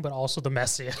Pokemon game, but also the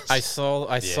messiest. I saw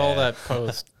that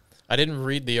post. I didn't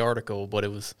read the article, but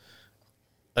it was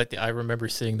like I remember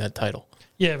seeing that title.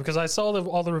 Yeah, because I saw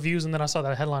all the reviews and then I saw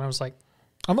that headline. I was like,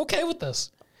 I'm okay with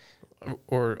this.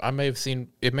 Or I may have seen,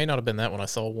 it may not have been that one. I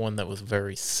saw one that was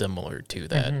very similar to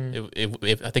that.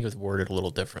 I think it was worded a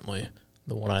little differently,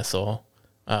 the one I saw.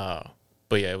 But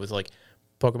yeah, it was like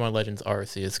Pokemon Legends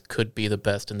Arceus could be the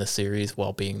best in the series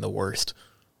while being the worst.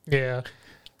 Yeah.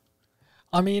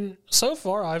 I mean, so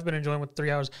far I've been enjoying with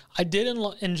 3 hours. I did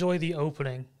enjoy the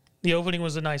opening. The opening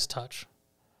was a nice touch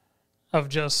of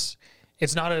just,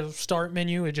 it's not a start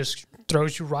menu. It just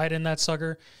throws you right in that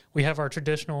sucker. We have our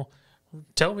traditional,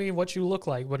 tell me what you look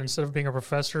like, but instead of being a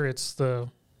professor, it's the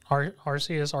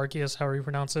Arceus, however you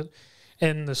pronounce it.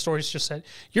 And the story's just said,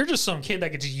 you're just some kid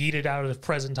that gets yeeted out of the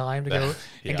present time to go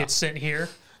and get sent here.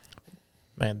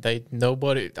 Man,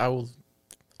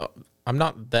 I'm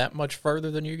not that much further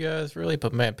than you guys, really,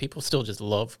 but man, people still just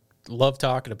love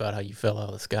talking about how you fell out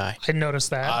of the sky. I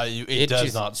noticed that. It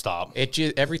does not stop. It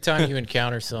just every time you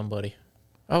encounter somebody,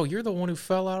 oh, you're the one who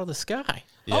fell out of the sky.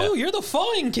 Yeah. Oh, you're the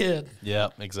flying kid. Yeah,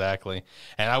 exactly.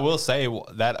 And I will say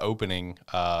that opening,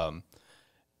 for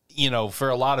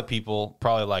a lot of people,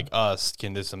 probably like us,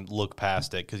 can just look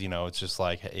past it because it's just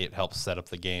like it helps set up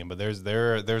the game. But there's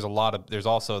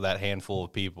also that handful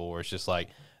of people where it's just like,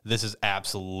 this is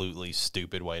absolutely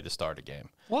stupid way to start a game.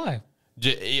 Why?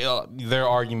 Their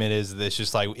argument is that it's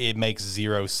just like it makes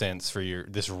zero sense for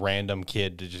this random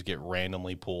kid to just get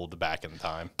randomly pulled back in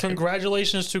time.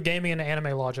 Congratulations to gaming and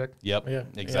anime logic. Yep. Yeah.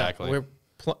 Exactly.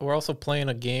 Yeah. We're also playing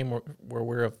a game where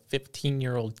we're a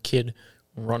 15-year-old kid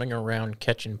running around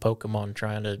catching Pokemon,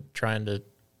 trying to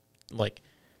like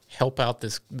help out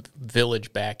this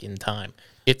village back in time.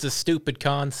 It's a stupid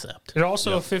concept. There's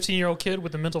also a 15-year-old kid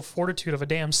with the mental fortitude of a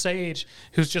damn sage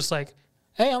who's just like,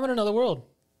 hey, I'm in another world.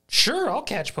 Sure, I'll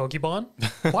catch Pokemon.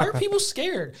 Why are people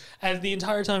scared? And the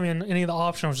entire time in any of the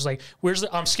options, I was just like, where's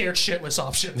the I'm scared shitless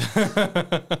option?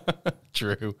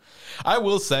 True. I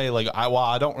will say, while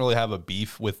I don't really have a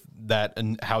beef with that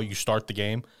and how you start the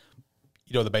game,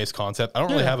 the base concept, I don't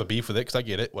really have a beef with it because I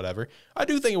get it, whatever. I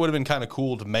do think it would have been kind of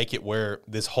cool to make it where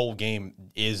this whole game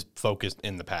is focused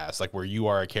in the past, like where you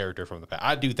are a character from the past.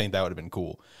 I do think that would have been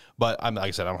cool. But like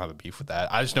I said, I don't have a beef with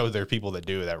that. I just know there are people that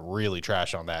do that really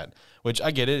trash on that, which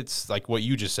I get it. It's like what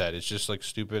you just said. It's just like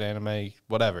stupid anime,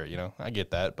 whatever, I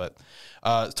get that. But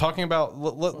talking about,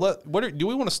 do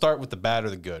we want to start with the bad or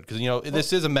the good? Because,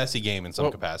 this is a messy game in some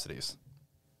capacities.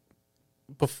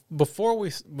 Before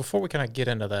we kind of get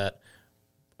into that,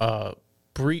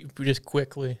 just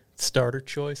quickly, starter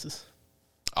choices.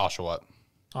 Oshawott.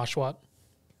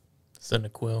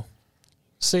 Cyndaquil.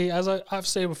 See, as I've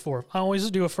said before, I always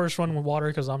do a first one with water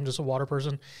because I'm just a water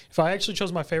person. If I actually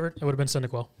chose my favorite, it would have been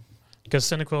Cyndaquil because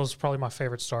Cyndaquil is probably my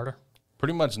favorite starter.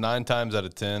 Pretty much 9 times out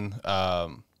of 10. Let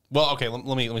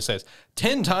me say this.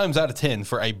 10 times out of 10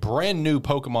 for a brand new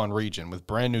Pokemon region with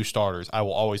brand new starters, I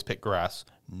will always pick grass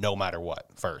no matter what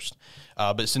first.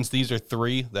 But since these are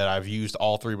 3 that I've used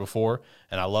all 3 before,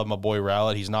 and I love my boy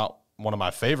Rowlet, he's not one of my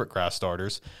favorite grass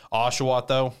starters. Oshawott,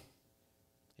 though,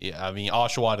 yeah, I mean,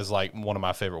 Oshawott is like one of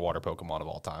my favorite water Pokemon of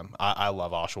all time. I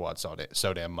love Oshawott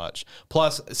so damn much.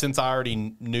 Plus, since I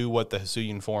already knew what the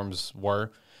Hisuian forms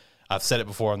were, I've said it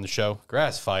before on the show,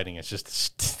 grass fighting is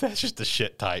that's just a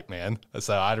shit type, man.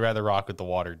 So I'd rather rock with the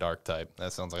water dark type.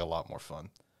 That sounds like a lot more fun.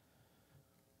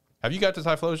 Have you got to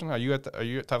Typhlosion? Are you at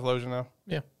Typhlosion now?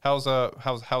 Yeah.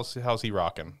 How's he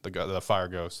rocking? The fire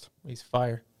ghost. He's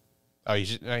fire. Oh,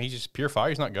 he's just pure fire.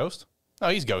 He's not ghost. No,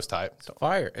 he's ghost type. It's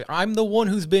fire. I'm the one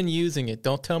who's been using it.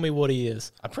 Don't tell me what he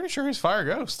is. I'm pretty sure he's fire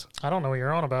ghost. I don't know what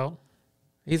you're on about.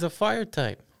 He's a fire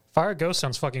type. Fire ghost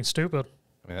sounds fucking stupid.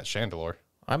 I mean, that's Chandelure.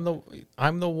 I'm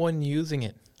the one using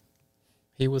it.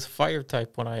 He was fire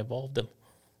type when I evolved him.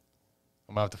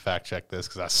 I'm gonna have to fact check this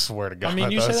because I swear to God. I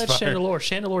mean, you say that's fire. Chandelure.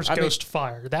 Chandelure's ghost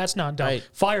fire. That's not dumb. Hey,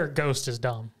 fire ghost is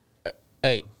dumb.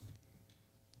 Hey,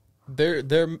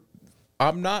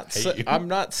 I'm not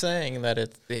saying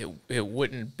that it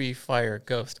wouldn't be fire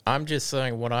ghost. I'm just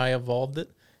saying when I evolved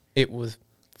it, it was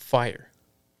fire.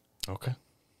 Okay.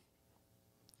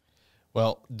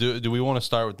 Well, do we want to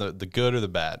start with the good or the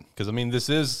bad? Because I mean, this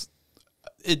is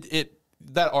it.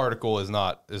 That article is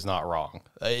not wrong.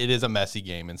 It is a messy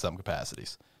game in some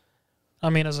capacities.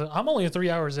 I mean, I'm only 3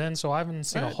 hours in, so I haven't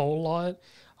seen a whole lot.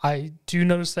 I do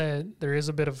notice that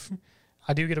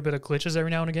I do get a bit of glitches every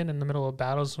now and again in the middle of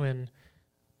battles when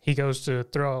he goes to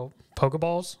throw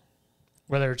Pokeballs,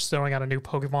 whether it's throwing out a new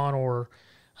Pokemon or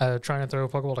trying to throw a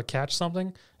Pokeball to catch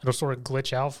something. It'll sort of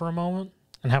glitch out for a moment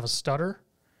and have a stutter.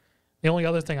 The only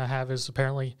other thing I have is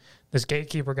apparently this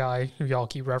gatekeeper guy who y'all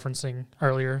keep referencing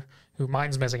earlier, who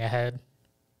mine's missing a head.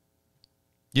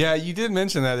 Yeah, you did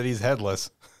mention that he's headless.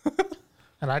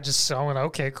 And I went,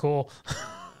 okay, cool.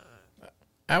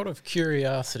 Out of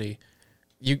curiosity,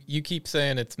 you keep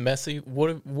saying it's messy.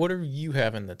 What are you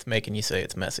having that's making you say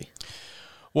it's messy?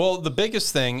 Well, the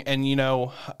biggest thing, and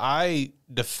I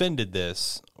defended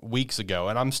this weeks ago,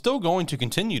 and I'm still going to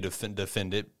continue to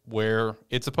defend it, where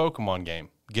it's a Pokemon game.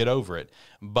 Get over it.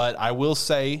 But I will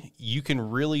say you can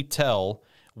really tell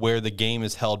where the game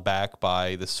is held back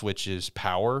by the Switch's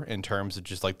power in terms of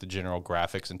just like the general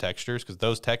graphics and textures, because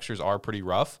those textures are pretty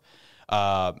rough.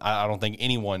 I don't think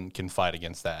anyone can fight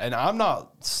against that. And I'm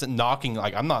not knocking,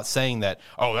 like, I'm not saying that,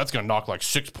 oh, that's going to knock like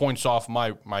 6 points off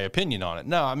my opinion on it.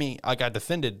 No, I mean, like I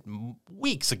defended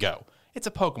weeks ago. It's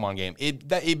a Pokemon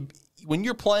game. When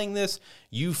you're playing this,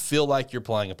 you feel like you're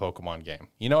playing a Pokemon game.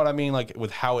 You know what I mean? Like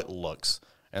with how it looks.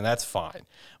 And that's fine.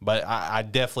 But I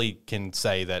definitely can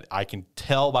say that I can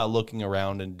tell by looking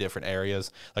around in different areas.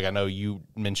 Like I know you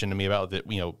mentioned to me about that,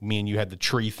 me and you had the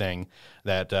tree thing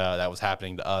that was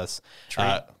happening to us.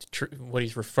 What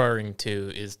he's referring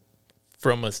to is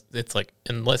from us. It's like,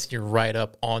 unless you're right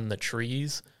up on the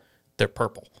trees, they're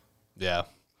purple. Yeah.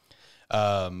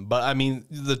 But I mean,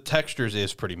 the textures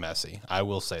is pretty messy. I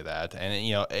will say that.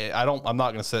 And, I'm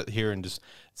not going to sit here and just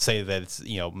say that it's,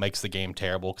 makes the game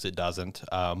terrible, because it doesn't.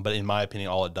 But in my opinion,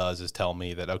 all it does is tell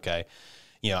me that, okay,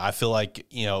 I feel like,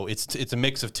 it's a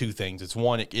mix of two things. It's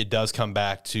one, it does come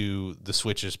back to the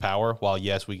Switch's power. While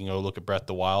yes, we can go look at Breath of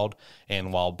the Wild,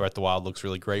 and while Breath of the Wild looks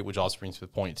really great, which also brings me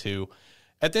to point two,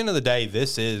 at the end of the day,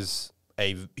 this is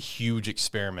a huge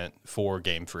experiment for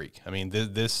Game Freak. I mean,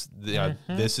 this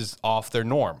is off their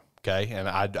norm, okay? And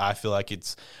I feel like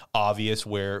it's obvious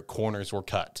where corners were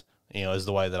cut, is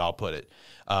the way that I'll put it.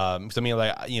 So I mean,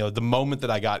 like, the moment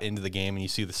that I got into the game and you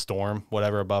see the storm,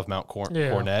 whatever, above Mount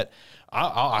Cornet,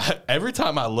 every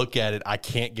time I look at it, I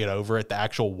can't get over it. The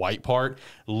actual white part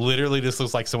literally just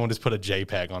looks like someone just put a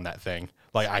JPEG on that thing.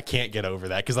 Like, I can't get over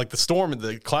that, because like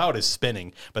the cloud is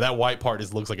spinning, but that white part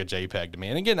looks like a JPEG to me.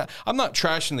 And again, I'm not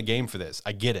trashing the game for this.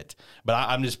 I get it, but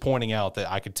I'm just pointing out that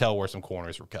I could tell where some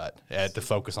corners were cut to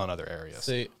focus on other areas.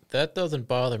 See, that doesn't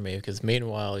bother me, because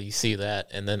meanwhile you see that,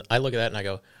 and then I look at that and I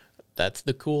go, that's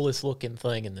the coolest looking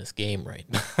thing in this game right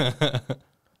now.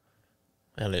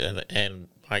 and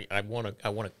I want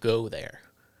to go there,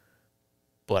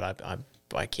 but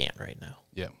I can't right now.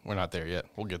 Yeah, we're not there yet.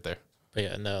 We'll get there. But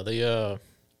yeah, no,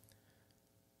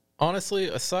 honestly,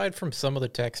 aside from some of the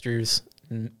textures,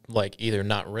 like either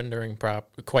not rendering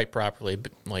quite properly,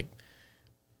 but like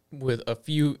with a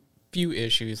few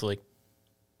issues, like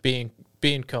being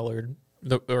colored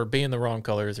or being the wrong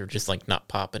colors, or just like not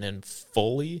popping in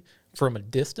fully from a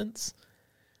distance.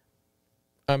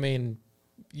 I mean,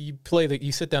 you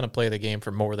sit down and play the game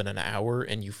for more than an hour,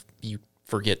 and you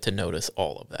forget to notice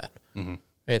all of that. Mm-hmm.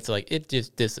 It's like it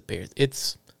just disappears.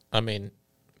 I mean,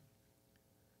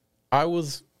 I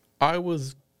was,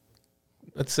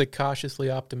 let's say,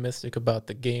 cautiously optimistic about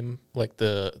the game, like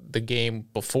the game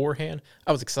beforehand.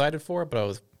 I was excited for it, but I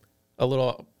was a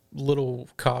little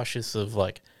cautious of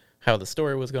like how the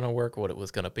story was going to work, what it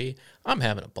was going to be. I'm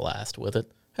having a blast with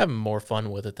it, having more fun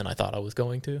with it than I thought I was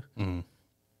going to. Mm.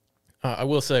 I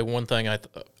will say one thing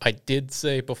I did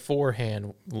say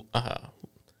beforehand. I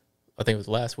think it was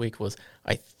last week. Was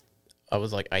I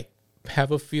was like, I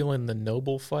have a feeling the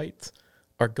noble fights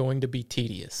are going to be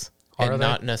tedious and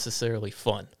not necessarily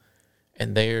fun.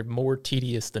 And they're more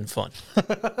tedious than fun.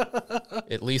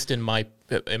 At least in my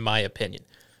opinion.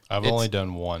 I've only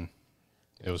done one.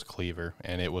 It was Cleaver,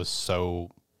 and it was so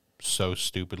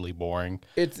stupidly boring.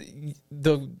 It's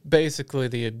basically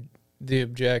the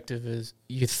objective is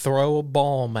you throw a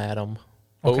bomb at them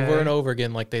over and over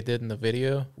again like they did in the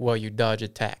video while you dodge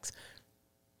attacks.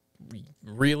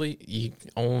 Really, you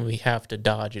only have to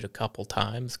dodge it a couple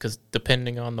times, because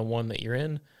depending on the one that you're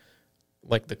in,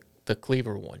 like the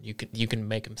Cleaver one, you can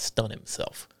make him stun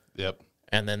himself. Yep.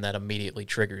 And then that immediately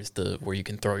triggers where you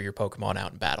can throw your Pokemon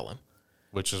out and battle him.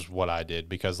 Which is what I did,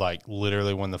 because like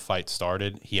literally when the fight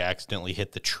started, he accidentally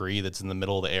hit the tree that's in the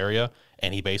middle of the area,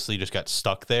 and he basically just got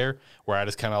stuck there, where I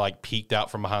just kind of like peeked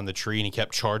out from behind the tree, and he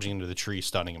kept charging into the tree,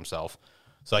 stunning himself.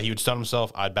 So he would stun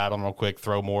himself, I'd battle him real quick,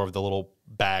 throw more of the little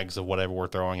bags of whatever we're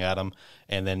throwing at him,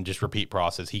 and then just repeat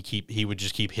process. He would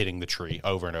just keep hitting the tree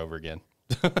over and over again.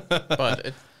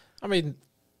 But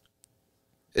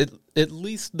at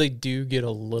least they do get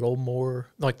a little more,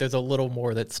 like there's a little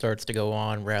more that starts to go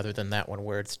on, rather than that one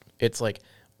where it's like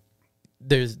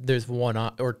there's one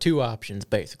or two options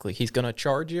basically. He's gonna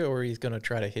charge you, or he's gonna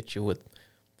try to hit you with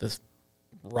this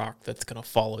rock that's gonna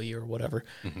follow you or whatever.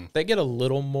 They get a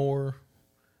little more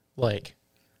like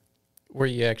where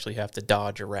you actually have to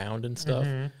dodge around and stuff,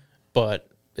 but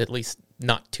at least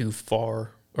not too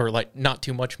far or like not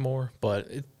too much more, but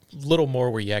a little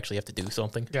more where you actually have to do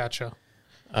something. Gotcha.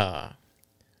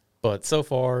 But so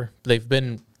far,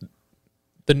 the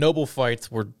noble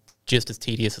fights were just as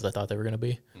tedious as I thought they were going to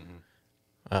be.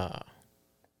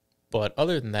 But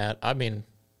other than that, I mean,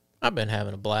 I've been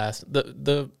having a blast.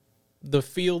 The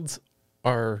fields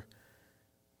are.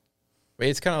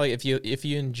 It's kind of like if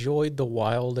you enjoyed the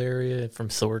wild area from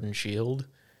Sword and Shield,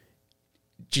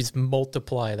 just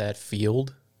multiply that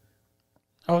field.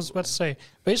 I was about to say,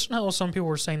 based on how some people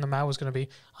were saying the map was going to be,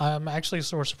 I'm actually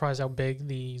sort of surprised how big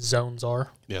the zones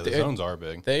are. Yeah, the zones are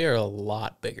big. They are a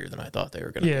lot bigger than I thought they were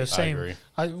going to Yeah, be. same. agree.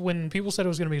 When people said it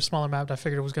was going to be a smaller map, I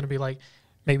figured it was going to be like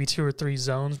maybe 2 or 3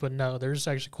 zones, but no, there's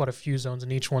actually quite a few zones,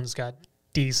 and each one's got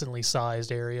decently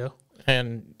sized area.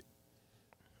 And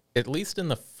at least in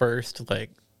the first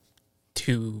like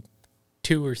two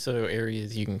or so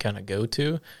areas you can kind of go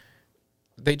to,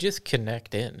 they just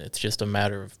connect in. It's just a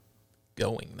matter of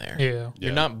going there. Yeah.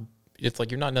 You're not. It's like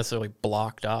you're not necessarily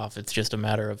blocked off. It's just a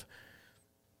matter of.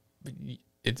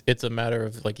 It's a matter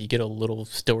of like you get a little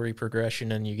story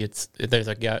progression and you get there's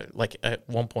a guy like at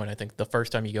one point I think the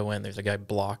first time you go in there's a guy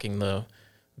blocking the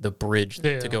bridge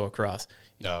to go across.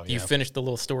 Oh, You yeah. finish the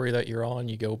little story that you're on,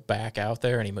 you go back out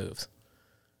there and he moves.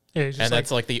 Yeah, it's just And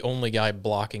that's like the only guy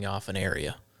blocking off an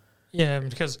area. yeah,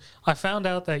 because I found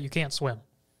out that you can't swim.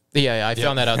 Yeah, I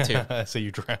found that out too. So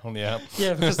you drown, yeah.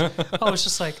 Yeah, because I was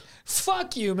just like,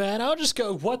 fuck you, man. I'll just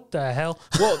go, what the hell?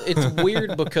 Well, it's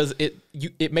weird because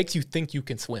it makes you think you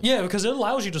can swim. Yeah, because it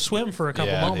allows you to swim for a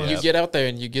couple Yeah, moments. yeah. You get out there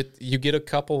and you get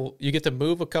to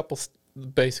move a couple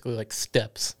basically like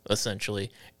steps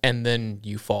essentially, and then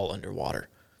you fall underwater.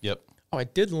 Yep. Oh, I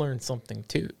did learn something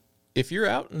too. If you're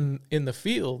out in the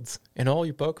fields and all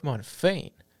your Pokemon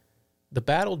faint, the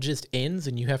battle just ends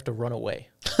and you have to run away.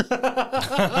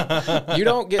 You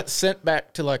don't get sent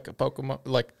back to like a Pokemon,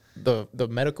 like the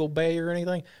medical bay or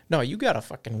anything. No, you gotta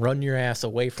fucking run your ass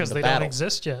away from Because the they battle. don't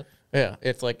exist yet. Yeah,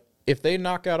 it's like if they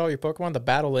knock out all your Pokemon, the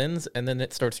battle ends and then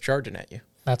it starts charging at you.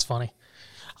 That's funny.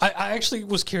 I actually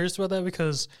was curious about that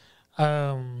because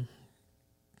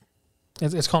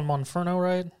it's called Monferno,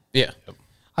 right? Yeah.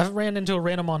 I ran into a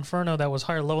random Monferno that was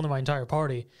higher level than my entire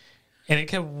party, and it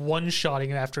kept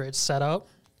one-shotting after it set up.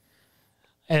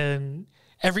 And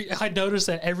I noticed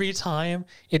that every time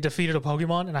it defeated a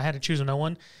Pokemon and I had to choose a no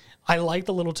one, I liked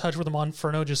the little touch where the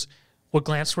Monferno just would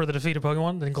glance toward the defeated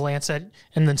Pokemon, then glance at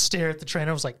and then stare at the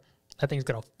trainer. I was like, that thing's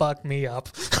gonna fuck me up.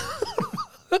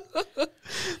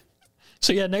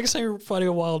 So yeah, next time you're fighting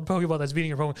a wild Pokemon that's beating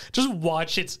your Pokemon, just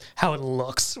watch how it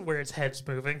looks, where its head's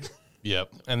moving.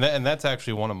 Yep, and that's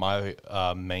actually one of my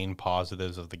main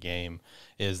positives of the game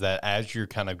is that as you're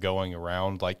kind of going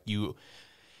around, like you,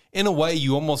 in a way,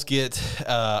 you almost get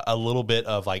a little bit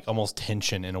of like almost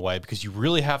tension in a way because you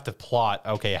really have to plot.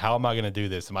 Okay, how am I going to do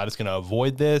this? Am I just going to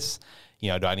avoid this? You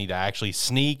know, do I need to actually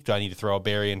sneak? Do I need to throw a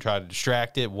berry and try to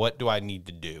distract it? What do I need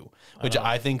to do? Which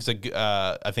I think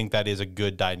I think that is a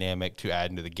good dynamic to add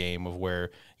into the game of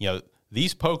where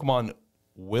these Pokemon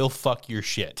will fuck your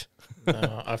shit.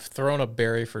 I've thrown a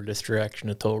berry for distraction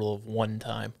a total of 1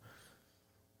 time,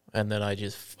 and then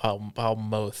I'll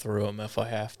mow through them if I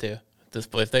have to.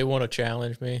 If they want to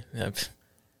challenge me,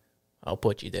 I'll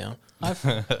put you down.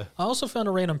 I also found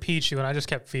a random Pichu and I just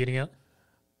kept feeding it.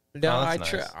 No,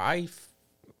 that's nice.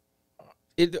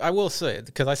 I will say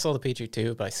because I saw the Pichu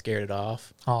too, but I scared it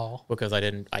off Oh, because I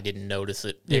didn't notice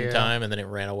it in Yeah. time, and then it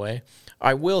ran away.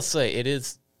 I will say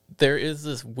there is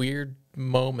this weird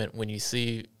moment when you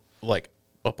see like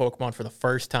a Pokemon for the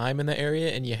first time in the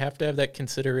area, and you have to have that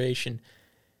consideration: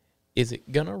 is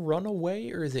it gonna run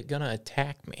away or is it gonna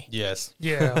attack me? Yes,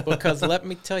 yeah. Because let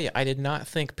me tell you, I did not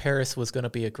think Paris was gonna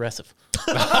be aggressive.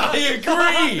 I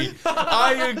agree.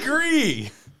 I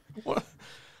agree.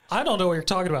 I don't know what you're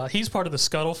talking about. He's part of the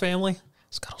Scuttle family.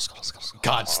 Scuttle.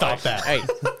 God, stop that. Hey,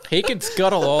 he can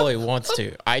scuttle all he wants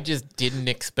to. I just didn't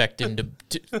expect him to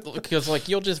because like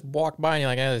you'll just walk by and you're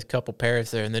like, there's a couple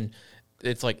Paris there, and then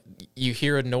it's like you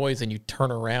hear a noise and you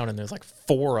turn around and there's like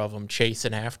 4 of them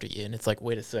chasing after you, and it's like,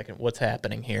 wait a second, what's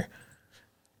happening here?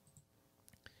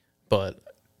 But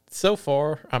so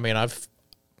far, I mean,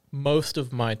 most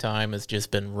of my time has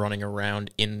just been running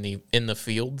around in the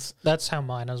fields, That's how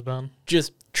mine has been.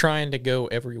 just trying to go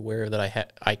everywhere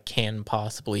that I can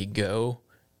possibly go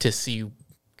to see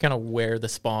kind of where the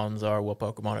spawns are, what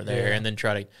Pokemon are there, Yeah. and then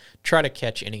try to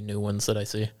catch any new ones that I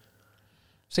see.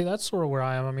 See, that's sort of where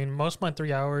I am. I mean, most of my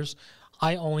 3 hours,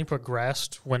 I only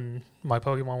progressed when my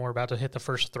Pokemon were about to hit the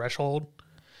first threshold.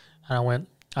 And I went,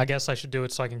 I guess I should do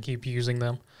it so I can keep using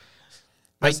them.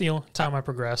 That's the only time I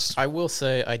progressed. I will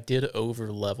say I did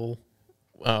over level,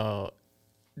 and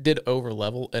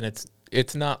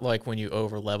it's not like when you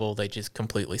over level they just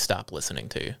completely stop listening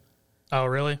to you. Oh,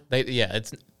 really?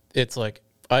 It's like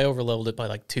I over leveled it by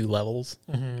like 2 levels,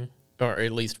 or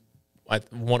at least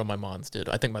one of my mons did.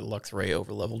 I think my Luxray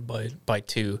over leveled by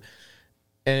 2,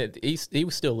 and he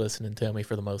was still listening to me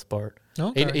for the most part.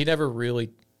 Okay. He never really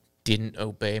didn't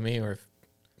obey me, or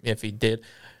if he did,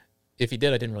 I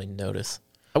didn't really notice.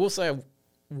 I will say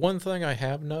one thing I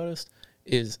have noticed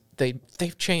is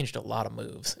they've changed a lot of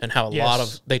moves and how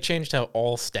they changed how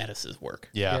all statuses work.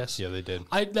 Yeah, Yes. yeah, they did.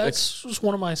 That's just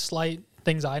one of my slight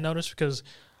things I noticed because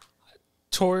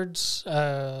towards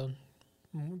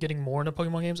getting more into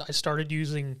Pokemon games, I started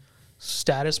using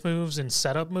status moves and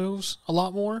setup moves a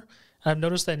lot more. And I've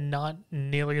noticed that not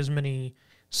nearly as many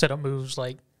setup moves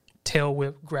like Tail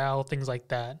Whip, Growl, things like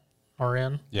that are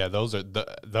in. Yeah, those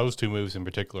 2 moves in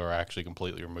particular are actually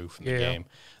completely removed from the Yeah. game.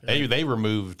 They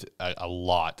removed a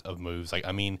lot of moves. Like,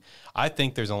 I mean, I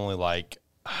think there's only like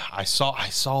I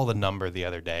saw the number the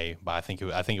other day, but I think it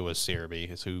was Cerebi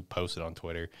is who posted on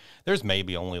Twitter. There's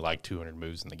maybe only like 200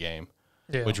 moves in the game,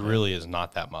 which really is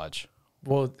not that much.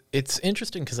 Well, it's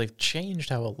interesting because they've changed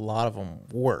how a lot of them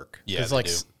work. Yeah, because they like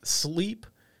do. sleep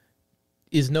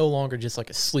is no longer just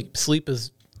like a sleep. Sleep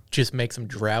is just makes them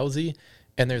drowsy,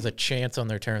 and there's a chance on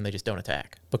their turn they just don't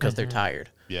attack because they're tired.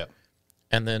 Yeah.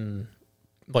 And then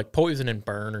like poison and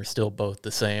burn are still both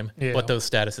the same, Yeah. but those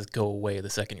statuses go away the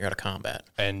second you're out of combat.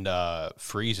 And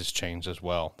freeze has changed as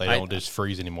well. They don't just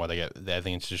freeze anymore. I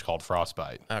think it's just called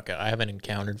frostbite. Okay, I haven't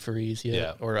encountered freeze yet,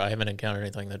 Yeah. or I haven't encountered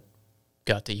anything that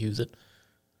got to use it.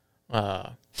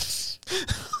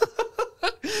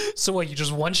 So what, you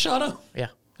just one-shot him? Yeah.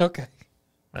 Okay.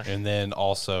 And then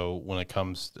also when it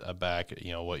comes back,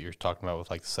 what you're talking about with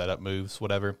like setup moves,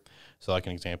 whatever. So like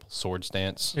an example, sword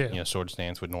stance. Yeah. Sword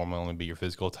stance would normally only be your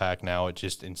physical attack. Now it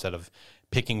just, instead of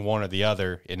picking one or the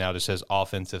other, it now just says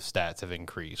offensive stats have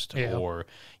increased. Yeah. Or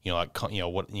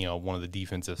one of the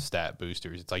defensive stat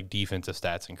boosters. It's like defensive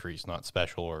stats increase, not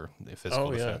special or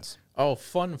physical defense. Oh,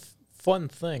 fun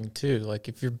thing too. Like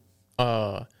if you're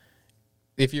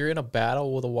in a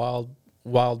battle with a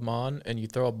wild mon and you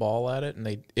throw a ball at it,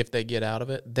 and if they get out of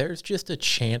it, there's just a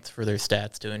chance for their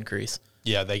stats to increase.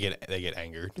 Yeah, they get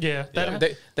angered. Yeah.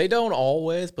 They don't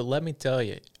always, but let me tell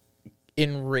you,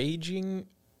 enraging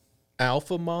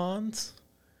alpha mons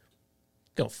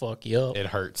gonna fuck you up. It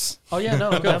hurts. Oh, yeah,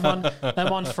 no. that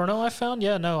Monferno I found,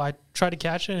 I tried to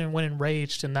catch it and went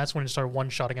enraged, and that's when it started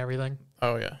one-shotting everything.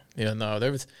 Oh yeah, yeah. No,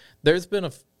 there's been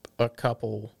a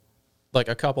couple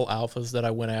alphas that I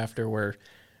went after where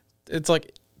it's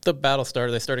like the battle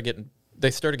started. They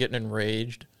started getting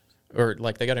enraged, or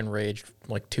like they got enraged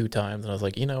like 2 times, and I was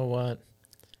like, you know what?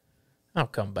 I'll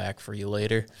come back for you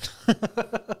later,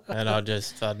 and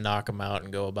I'd knock them out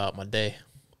and go about my day.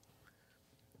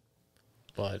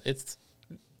 But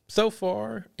so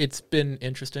far it's been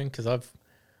interesting because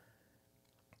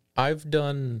I've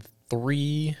done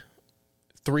three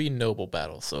noble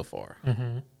battles so far,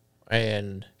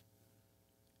 and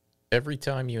every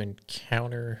time you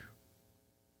encounter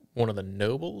one of the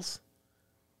nobles,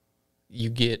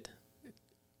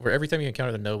 every time you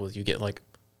encounter the nobles, you get like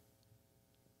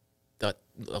a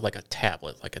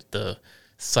tablet, like the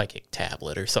psychic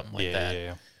tablet or something like that.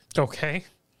 Yeah. Okay.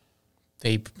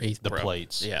 The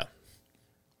plates. Yeah.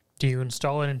 Do you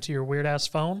install it into your weird-ass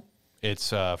phone? It's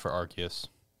for Arceus.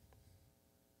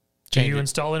 Do you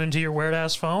install it into your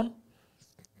weird-ass phone?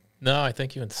 No, I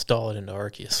think you install it into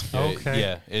Arceus. Okay.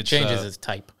 Yeah, it Changes its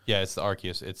type. Yeah, it's the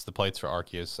Arceus. It's the plates for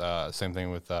Arceus. Same thing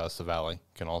with Savali.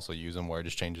 Can also use them where it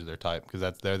just changes their type because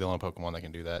they're the only Pokemon that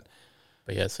can do that.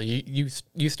 But yeah, so you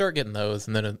start getting those,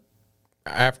 and then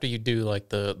after you do like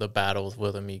the battles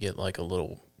with them, you get like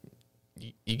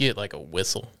you get like a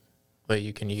whistle that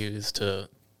you can use to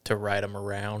ride them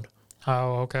around.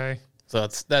 Oh, okay. So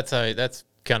that's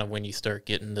kind of when you start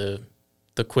getting the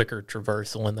quicker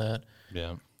traversal in that.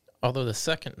 Yeah. Although the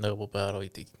second noble battle,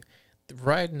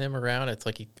 riding him around, it's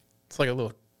like a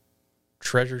little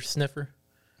treasure sniffer.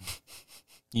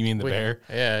 You mean the bear?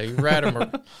 Yeah, you ride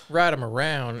him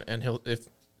around, and if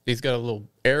he's got a little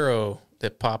arrow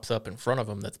that pops up in front of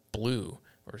him that's blue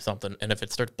or something, and if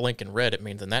it starts blinking red, it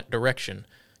means in that direction.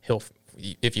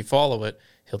 If you follow it,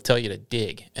 he'll tell you to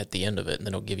dig at the end of it, and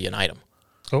then he'll give you an item.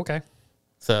 Okay.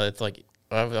 So it's like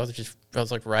I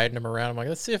was like riding him around. I'm like,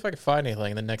 let's see if I can find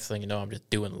anything. And the next thing you know, I'm just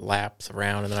doing laps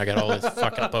around, and then I got all this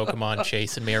fucking Pokemon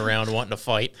chasing me around, wanting to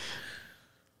fight.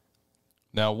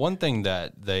 Now, one thing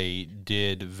that they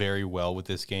did very well with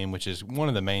this game, which is one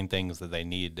of the main things that they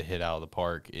need to hit out of the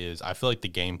park, is I feel like the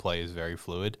gameplay is very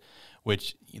fluid,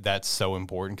 which that's so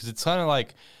important because it's kind of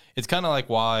like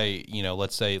why,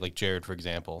 let's say like Jared, for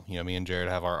example, me and Jared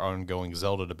have our ongoing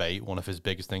Zelda debate. One of his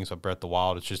biggest things with Breath of the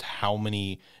Wild is just how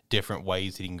many different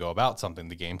ways he can go about something.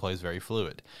 The gameplay is very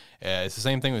fluid. It's the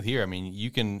same thing with here. I mean,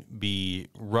 you can be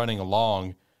running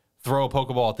along, throw a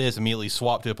Pokeball at this, immediately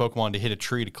swap to a Pokemon to hit a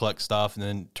tree to collect stuff, and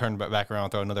then turn back around,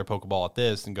 throw another Pokeball at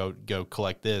this, and go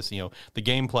collect this. The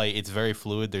gameplay, it's very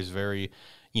fluid. There's very,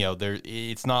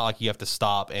 it's not like you have to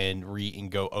stop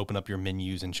and go open up your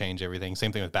menus and change everything.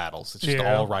 Same thing with battles. It's just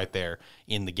all right there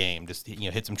in the game. Just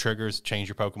hit some triggers, change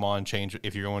your Pokemon, change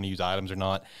if you're going to use items or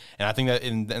not. And I think that,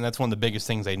 and that's one of the biggest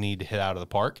things they need to hit out of the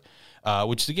park.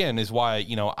 Which again is why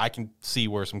I can see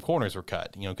where some corners were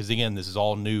cut. Because again, this is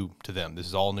all new to them. This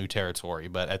is all new territory.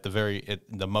 But at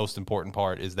the most important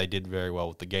part is they did very well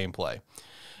with the gameplay.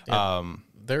 Yeah.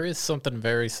 There is something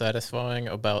very satisfying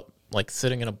about like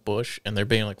sitting in a bush and there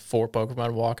being like 4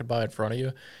 Pokemon walking by in front of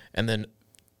you, and then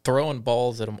throwing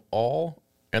balls at them all,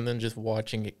 and then just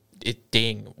watching it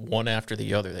ding one after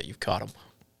the other that you've caught them.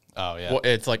 Oh yeah, well,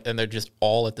 it's like, and they're just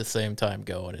all at the same time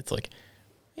going. It's like.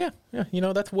 Yeah,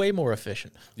 that's way more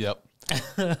efficient. Yep.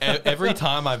 Every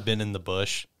time I've been in the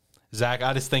bush, Zach,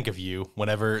 I just think of you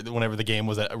whenever the game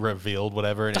was revealed,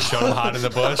 whatever, and it showed him hiding in the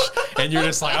bush, and you're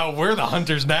just like, oh, we're the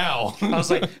hunters now. I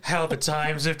was like, how the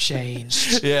times have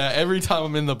changed. Yeah, every time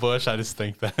I'm in the bush, I just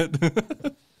think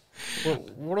that. Well,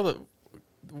 what are the...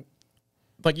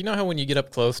 Like, how when you get up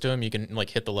close to them, you can,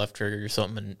 like, hit the left trigger or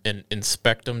something and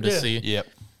inspect them to see? Yep.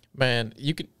 Man,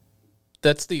 you could...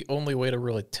 That's the only way to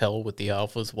really tell with the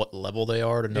alphas what level they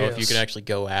are, to know if you can actually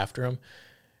go after them.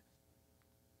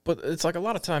 But it's like a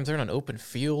lot of times they're in an open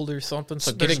field or something,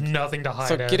 so there's nothing to hide.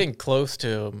 So getting close to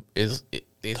them is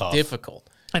difficult.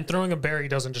 And throwing a berry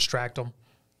doesn't distract them.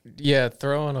 Yeah,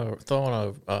 throwing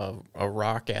a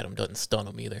rock at them doesn't stun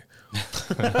them either.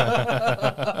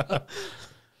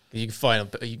 You can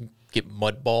find them. You can get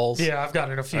mud balls. Yeah, I've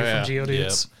gotten a few from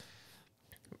Geodudes. Yep.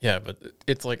 Yeah, but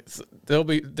it's like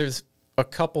there's a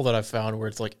couple that I've found where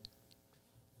it's like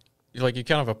you're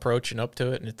kind of approaching up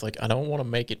to it, and it's like, I don't want to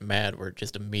make it mad where it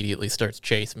just immediately starts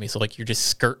chasing me. So like you're just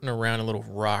skirting around a little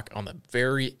rock on the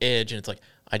very edge, and it's like,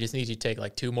 I just need you to take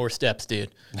like 2 more steps,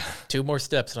 dude. 2 more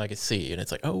steps and I can see you. And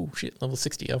it's like, oh shit, level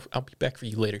 60. I'll be back for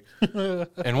you later.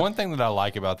 And one thing that I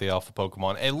like about the alpha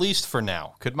Pokemon, at least for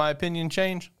now, could my opinion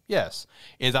change? Yes.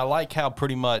 Is I like how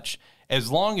pretty much as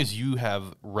long as you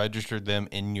have registered them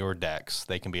in your decks,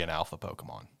 they can be an alpha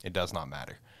Pokemon. It does not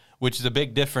matter. Which is a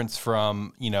big difference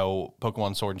from,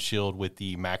 Pokemon Sword and Shield with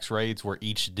the max raids, where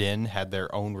each den had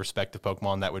their own respective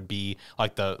Pokemon that would be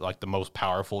like the most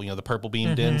powerful, the purple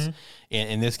beam dens.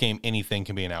 In this game, anything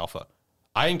can be an alpha.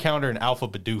 I encountered an alpha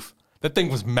Bidoof. That thing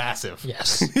was massive.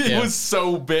 Yes. It was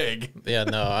so big. Yeah,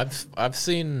 no, I've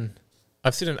seen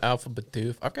an alpha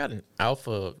Bidoof. I've got an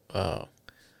alpha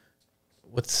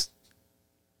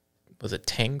was it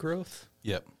Tangrowth?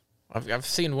 Yep. I've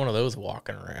seen one of those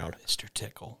walking around. Mr.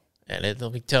 Tickle. And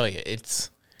let me tell you,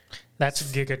 that's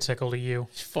Giga Tickle to you.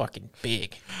 It's fucking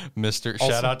big.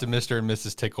 Shout out to Mr. and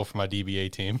Mrs. Tickle for my DBA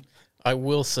team. I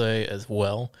will say as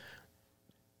well,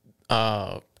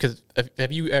 because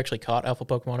have you actually caught alpha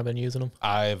Pokemon and been using them?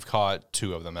 I've caught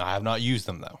 2 of them, and I have not used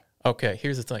them, though. Okay,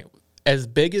 here's the thing. As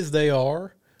big as they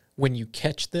are, when you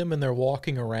catch them and they're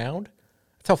walking around,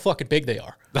 that's how fucking big they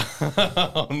are.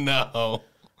 Oh, no.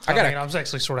 I'm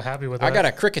actually sort of happy with that. I got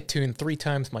a Cricketune 3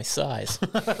 times my size.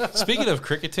 Speaking of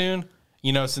Cricketune,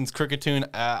 since Cricketune,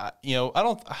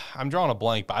 I'm drawing a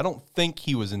blank, but I don't think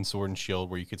he was in Sword and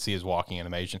Shield where you could see his walking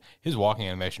animation. His walking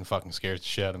animation fucking scares the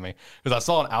shit out of me. Because I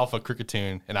saw an alpha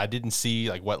Cricketune, and I didn't see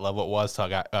like what level it was till I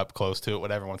got up close to it,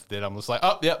 whatever once it did. I'm just like,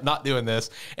 oh, yep, not doing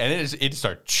this. And it just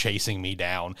started chasing me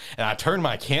down. And I turned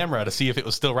my camera to see if it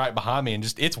was still right behind me, and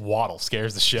just its waddle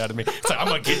scares the shit out of me. It's like, I'm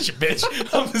going to get you, bitch.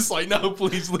 I'm just like, no,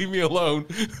 please leave me alone.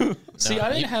 See,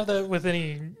 I didn't have that with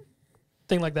anything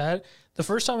like that. The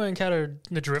first time I encountered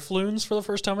the Drifloons for the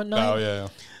first time at night,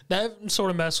 that sort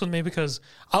of messed with me because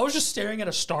I was just staring at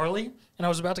a Starly and I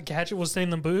was about to catch it, was sitting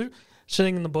in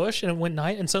the bush, and it went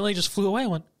night and suddenly it just flew away. I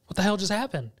went, what the hell just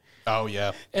happened? Oh,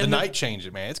 yeah. And the night changed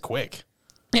it, man. It's quick.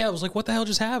 Yeah, I was like, what the hell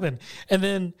just happened? And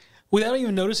then without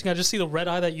even noticing, I just see the red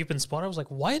eye that you've been spotted. I was like,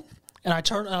 what? And I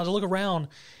turn and I look around,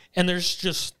 and there's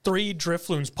just 3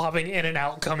 Drifloons popping in and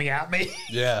out coming at me.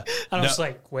 Yeah. And I was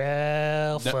like,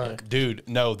 well, fuck. Dude,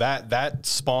 no, that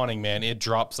spawning, man, it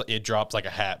drops like a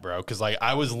hat, bro. Because like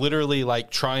I was literally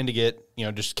like trying to get,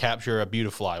 just capture a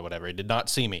Beautifly, whatever. It did not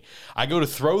see me. I go to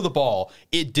throw the ball,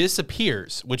 it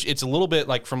disappears, which it's a little bit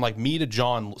like from like me to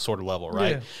John sort of level,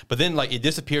 right? Yeah. But then like it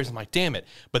disappears. I'm like, damn it.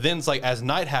 But then it's like as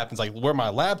night happens, like where my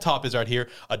laptop is right here,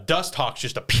 a Dust Hawk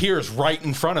just appears right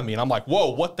in front of me, and I'm like, whoa,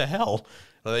 what the hell?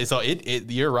 So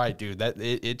you're right, dude. That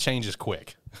it changes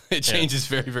quick. It changes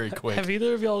very, very quick. Have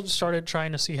either of y'all started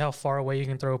trying to see how far away you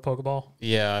can throw a Pokeball?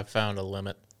 Yeah, I found a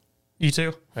limit. You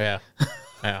too? Yeah.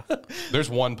 Yeah. There's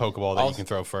one Pokeball that you can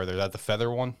throw further. Is that the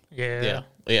feather one? Yeah.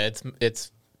 Yeah.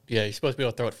 It's you're supposed to be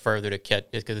able to throw it further to catch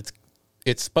it because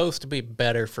it's supposed to be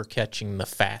better for catching the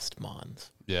fast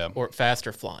mons. Yeah. Or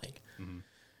faster flying.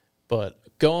 But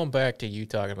going back to you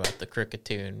talking about the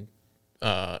Cricketune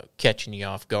catching you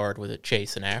off guard with it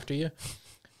chasing after you.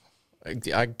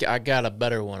 I got a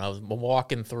better one. I was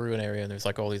walking through an area and there's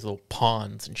like all these little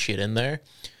ponds and shit in there.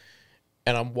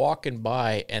 And I'm walking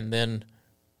by and then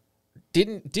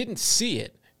didn't see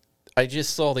it. I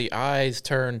just saw the eyes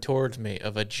turn towards me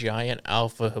of a giant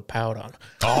alpha Hippowdon.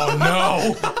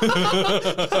 Oh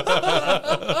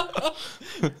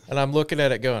no. And I'm looking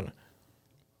at it going,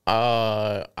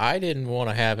 I didn't want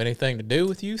to have anything to do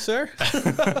with you, sir.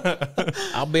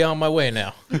 I'll be on my way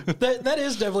now. That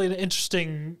is definitely an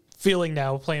interesting feeling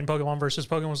now playing Pokemon versus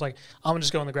Pokemon. Was like, I'm gonna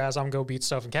just go in the grass, I'm gonna go beat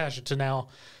stuff and catch it. To now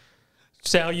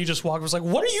you just walk. Was like,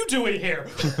 what are you doing here?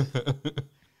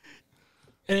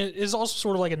 And it is also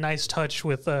sort of like a nice touch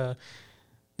with the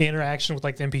interaction with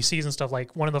like the NPCs and stuff.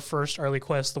 Like one of the first early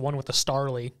quests, the one with the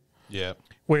Starly, yeah.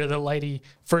 where the lady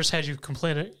first had you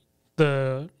complete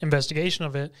the investigation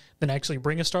of it, then actually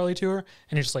bring a Starly to her, and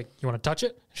you're just like, you want to touch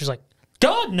it? She's like,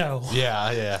 God, no.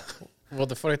 Yeah, yeah. Well,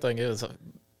 the funny thing is,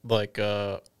 like,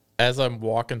 as I'm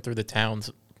walking through the towns,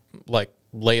 like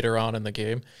later on in the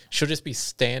game, she'll just be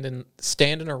standing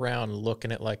around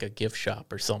looking at like a gift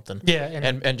shop or something. Yeah,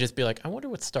 and just be like, I wonder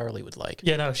what Starly would like.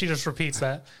 Yeah, no, she just repeats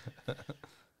that.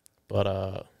 But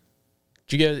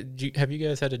have you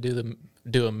guys had to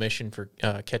do a mission for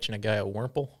catching a guy at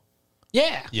Wurmple?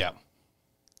 Yeah. Yeah.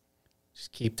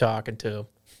 Just keep talking to him.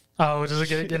 Oh, does it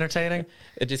get entertaining?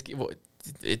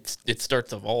 It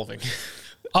starts evolving.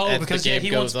 Oh, as because the game he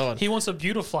goes wants on. he wants a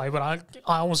Beautifly, but I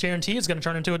almost guarantee it's going to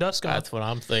turn into a Dusknoir. That's what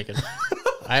I'm thinking.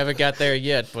 I haven't got there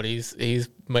yet, but he's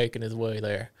making his way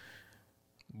there.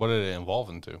 What did it evolve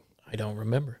into? I don't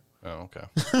remember. Oh, okay.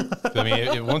 I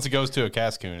mean, once it goes to a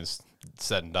Cascoon, it's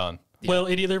said and done. Well,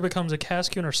 it either becomes a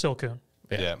Cascoon or Silcoon.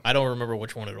 Yeah. I don't remember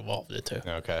which one it evolved into.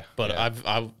 Okay. But yeah.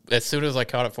 I've as soon as I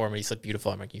caught it for him, he said beautiful.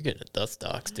 I'm like, you get a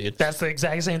Dustox, dude. That's the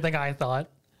exact same thing I thought.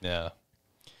 Yeah.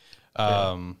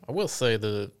 I will say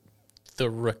the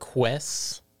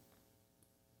requests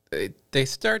they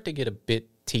start to get a bit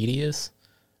tedious,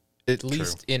 at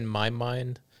least in my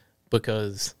mind,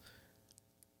 because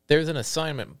there's an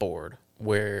assignment board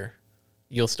where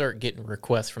you'll start getting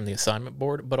requests from the assignment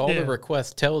board, but all the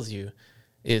request tells you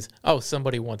is, oh,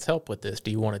 somebody wants help with this.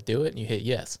 Do you want to do it? And you hit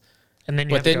yes. And then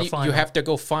you But have to then go you find them. have to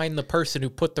go find the person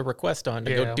who put the request on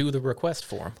to go do the request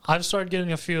for them. I've started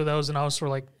getting a few of those, and I was sort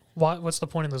of like, what's the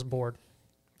point of this board?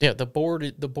 Yeah, the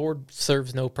board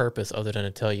serves no purpose other than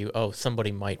to tell you, oh,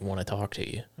 somebody might want to talk to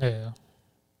you. Yeah.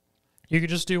 You could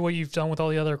just do what you've done with all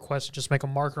the other quests, just make a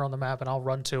marker on the map, and I'll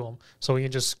run to them. So we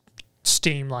can just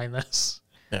streamline this.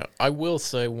 Yeah, I will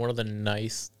say one of the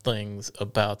nice things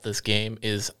about this game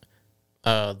is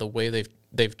the way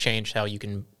they've changed how you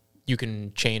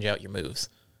can change out your moves,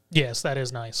 Yes, that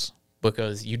is nice.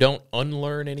 because you don't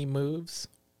unlearn any moves.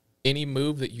 Any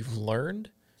move that you've learned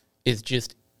is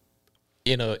just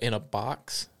in a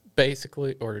box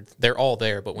basically, or they're all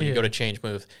there. But when you go to change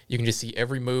moves, you can just see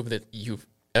every move that you've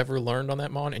ever learned on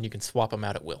that mon, and you can swap them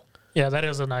out at will. Yeah, that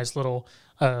is a nice little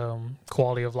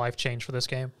quality of life change for this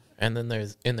game. And then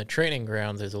there's in the training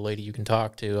grounds, there's a lady you can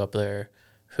talk to up there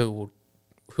who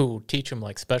will teach them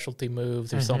like specialty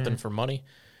moves or something for money.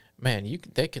 Man,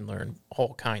 they can learn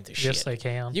all kinds of shit. Yes, they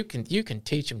can. You can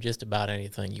teach them just about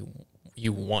anything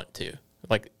you want to.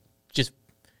 Like, just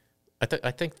I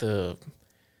think they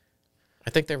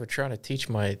were trying to teach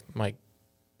my I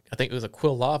think it was a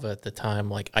Quilava at the time,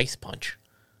 like Ice Punch.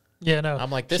 Yeah, no. I'm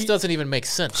like, this doesn't even make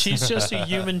sense. She's just a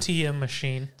human TM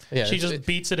machine. Yeah, she just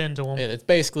beats it into them. It's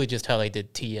basically just how they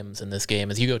did TMs in this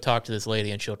game. Is you go talk to this lady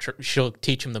and she'll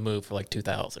teach him the move for like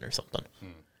 2,000 or something.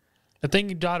 The thing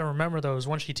you got to remember though is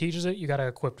once she teaches it, you got to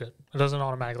equip it. It doesn't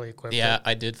automatically equip. Yeah,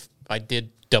 it. I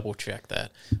did double check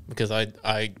that because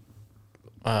I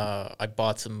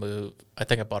bought some move. I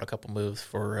think I bought a couple moves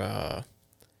for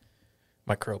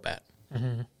my Crobat,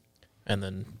 and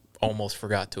then almost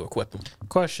forgot to equip him.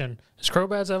 Question: is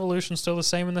Crobat's evolution still the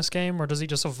same in this game, or does he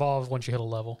just evolve once you hit a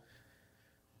level?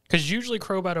 Because usually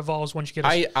Crobat evolves once you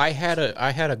get. I had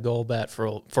a Golbat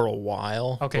for a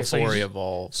while before he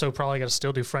evolved. So probably got to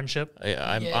still do friendship.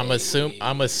 Yeah,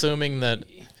 I'm assuming that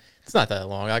it's not that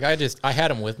long. Like I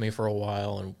had him with me for a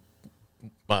while and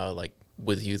like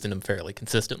was using him fairly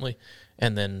consistently,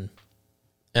 and then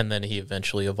he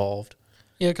eventually evolved.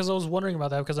 Yeah, because I was wondering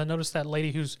about that because I noticed that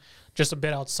lady who's just a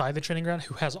bit outside the training ground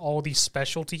who has all these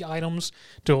specialty items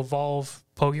to evolve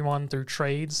Pokemon through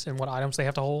trades and what items they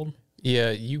have to hold.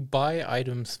 Yeah, you buy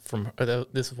items from.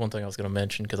 This is one thing I was going to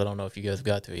mention because I don't know if you guys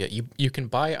got to it yet. You can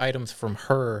buy items from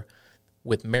her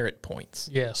with merit points.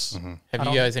 Yes. Have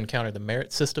you guys encountered the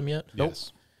merit system yet?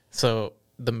 Yes. So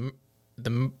when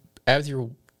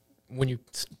you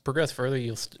progress further,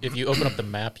 if you open up the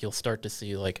map, you'll start to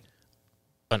see like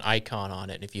an icon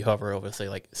on it. And if you hover over, say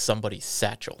like somebody's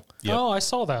satchel. Yep. Oh, I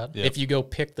saw that. Yep. If you go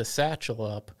pick the satchel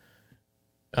up,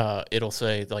 it'll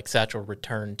say like satchel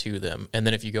return to them. And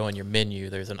then if you go in your menu,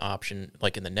 there's an option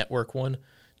like in the network one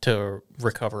to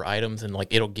recover items, and like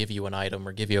it'll give you an item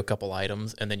or give you a couple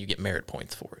items, and then you get merit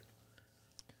points for it.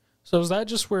 So is that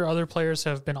just where other players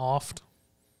have been offed?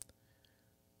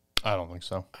 I don't think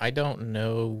so. I don't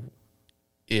know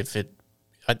if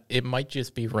it might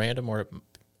just be random or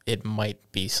it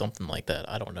might be something like that.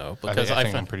 I don't know I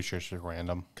think I'm pretty sure it's just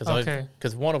random.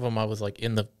 Because one of them I was like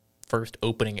in the first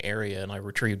opening area and I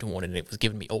retrieved one and it was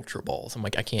giving me Ultra Balls. I'm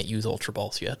like, I can't use Ultra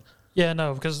Balls yet. Yeah,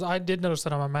 no, because I did notice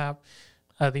that on my map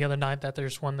the other night that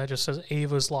there's one that just says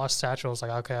Ava's Lost Satchel. I was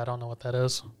like, okay, I don't know what that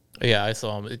is. Yeah, I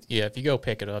saw them. Yeah, if you go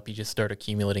pick it up, you just start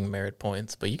accumulating merit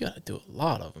points, but you got to do a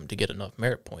lot of them to get enough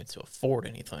merit points to afford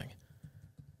anything.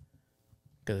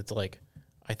 Because it's like,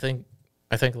 I think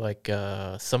like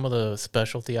some of the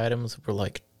specialty items were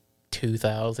like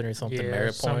 2,000 or something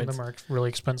merit some points. of them are really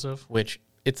expensive. Which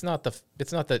it's not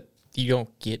that you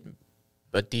don't get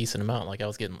a decent amount. Like I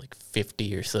was getting like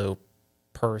 50 or so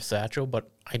per satchel, but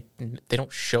they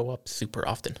don't show up super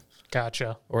often.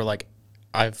 Gotcha. Or like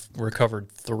I've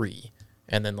recovered 3,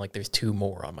 and then like there's 2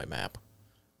 more on my map.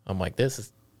 I'm like,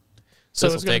 so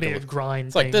it's going to be a grind.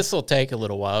 It's like this will take a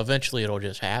little while. Eventually, it'll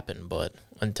just happen. But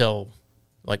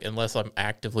unless I'm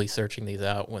actively searching these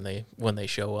out when they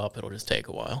show up, it'll just take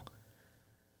a while.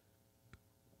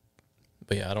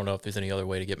 But yeah, I don't know if there's any other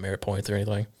way to get merit points or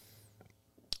anything.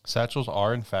 Satchels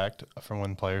are, in fact, from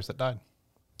when players that died.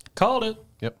 Called it.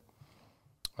 Yep.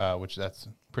 Which that's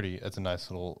a nice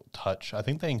little touch. I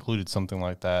think they included something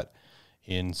like that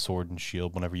in Sword and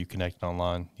Shield. Whenever you connect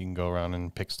online, you can go around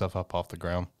and pick stuff up off the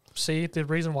ground. See, the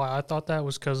reason why I thought that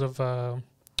was because of Shadow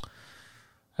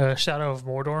of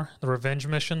Mordor, the revenge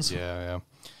missions. Yeah.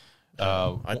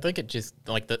 I think it just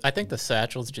I think the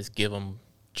satchels just give them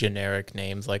generic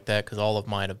names like that because all of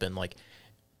mine have been like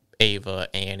Ava,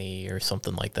 Annie, or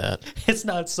something like that. It's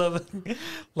not something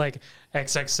like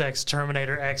XXX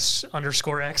Terminator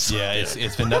X_X. Yeah,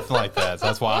 it's been nothing like that. So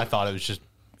that's why I thought it was just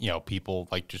people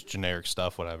like just generic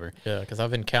stuff, whatever. Yeah, because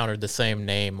I've encountered the same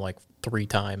name like 3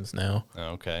 times now.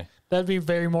 Okay, that'd be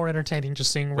very more entertaining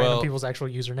just seeing random people's actual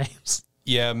usernames.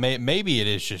 Yeah, maybe it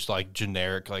is just like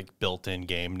generic, like built-in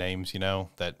game names,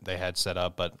 that they had set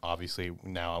up. But obviously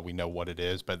now we know what it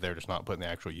is, but they're just not putting the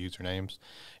actual usernames.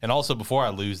 And also, before I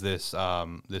lose this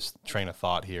this train of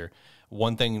thought here,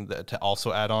 one thing to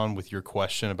also add on with your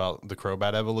question about the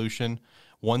Crobat evolution,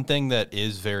 one thing that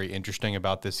is very interesting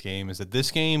about this game is that this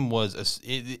game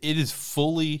it is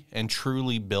fully and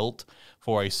truly built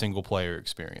for a single-player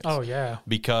experience. Oh, yeah.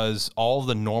 Because all of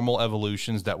the normal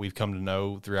evolutions that we've come to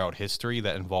know throughout history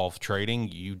that involve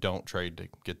trading, you don't trade to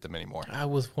get them anymore. I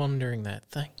was wondering that.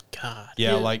 Thank God.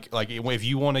 Yeah, like if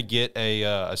you want to get a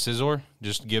Scizor,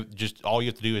 just all you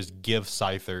have to do is give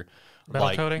Scyther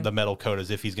the metal coat as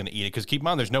if he's going to eat it. Because keep in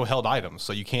mind, there's no held items,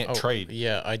 so you can't trade.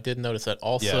 Yeah, I did notice that.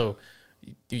 Also,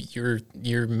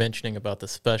 you're mentioning about the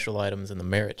special items in the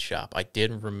merit shop. I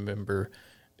did remember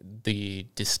the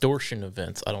distortion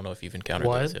events. I don't know if you've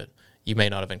encountered those yet. You may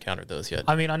not have encountered those yet.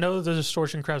 I mean, I know the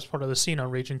distortion crab's part of the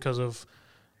Sinnoh region because of...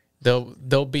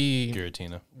 They'll be...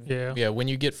 Giratina. Yeah. Yeah, when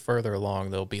you get further along,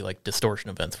 there'll be like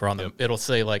distortion events. Where on them, it'll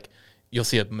say like, you'll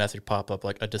see a message pop up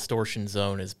like a distortion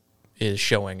zone is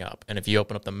showing up. And if you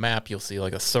open up the map, you'll see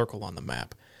like a circle on the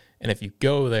map. And if you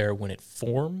go there when it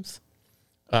forms,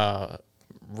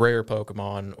 rare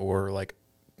Pokemon or like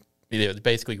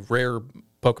basically rare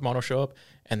Pokemon will show up,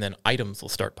 and then items will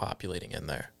start populating in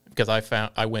there. Because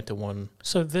I went to one.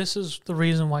 So this is the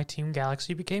reason why Team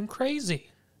Galaxy became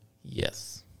crazy.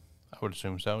 Yes, I would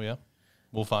assume so. Yeah,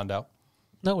 we'll find out.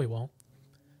 No, we won't.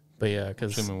 But yeah,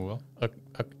 because Assuming we will.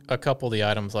 a couple of the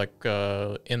items, like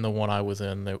in the one I was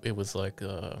in, it was like,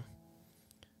 I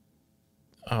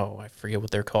forget what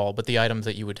they're called, but the items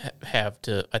that you would have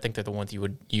to, I think they're the ones you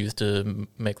would use to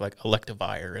make like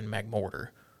Electivire and Magmortar.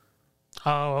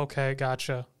 Oh, okay,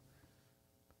 gotcha.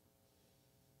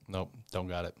 Nope, don't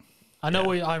got it. I know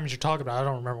what items you're talking about. I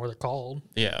don't remember what they're called.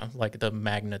 Yeah, like the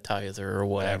Magnetizer or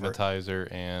whatever. Magnetizer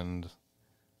and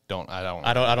I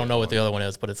don't know what the other one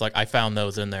is, but it's like I found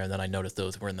those in there, and then I noticed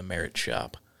those were in the Merit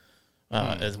Shop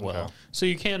as well. okay. So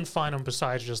you can find them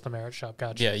besides just the Merit Shop.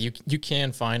 Gotcha. Yeah, you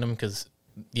can find them because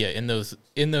in those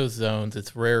zones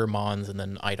it's rare mons, and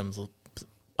then items will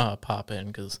pop in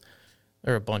because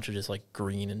there are a bunch of just like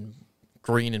green and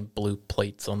blue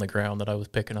plates on the ground that I was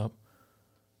picking up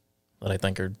that I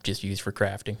think are just used for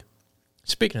crafting.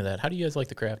 Speaking of that, how do you guys like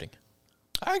the crafting?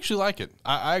 I actually like it.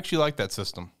 I actually like that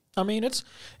system. I mean, it's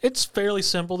fairly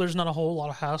simple. There's not a whole lot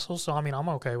of hassle, so I mean, I'm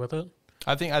okay with it.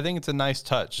 I think it's a nice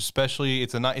touch, especially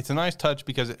it's a nice touch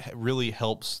because it really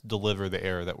helps deliver the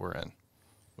era that we're in,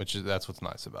 that's what's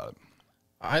nice about it.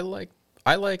 I like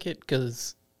it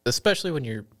because especially when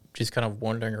you're just kind of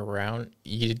wandering around,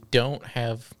 you don't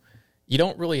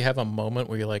really have a moment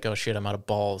where you're like, oh shit, I'm out of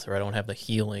balls, or I don't have the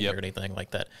healing or anything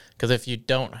like that. Because if you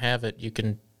don't have it, you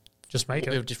can just make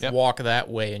it. Just walk that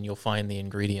way, and you'll find the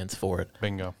ingredients for it.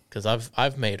 Bingo. Because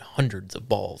I've made hundreds of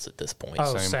balls at this point.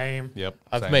 Oh, same. Yep.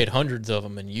 I've made hundreds of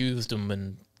them and used them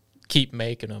and keep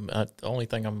making them. The only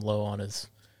thing I'm low on is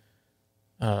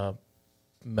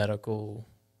medical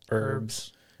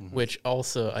herbs, which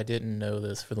also I didn't know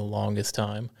this for the longest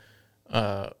time.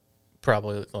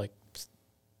 Probably like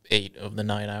 8 of the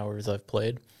 9 hours I've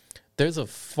played. There's a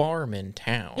farm in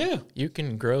town. Yeah. You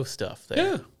can grow stuff there.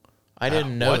 Yeah. I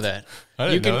didn't know what? that. I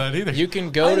didn't know that either. You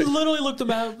can go I to literally looked them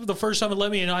out the first time it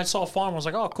let me, and I saw a farm. I was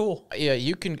like, oh, cool. Yeah,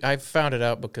 you can. I found it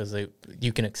out because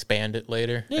you can expand it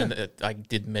later, Yeah. and I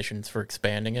did missions for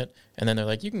expanding it, and then they're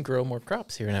like, you can grow more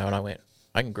crops here now, and I went,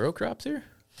 I can grow crops here.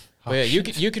 But yeah,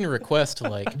 you can request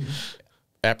like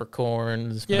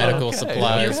apricorns, Yeah, medical okay.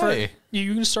 supplies. Okay.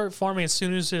 You can start farming as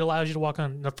soon as it allows you to walk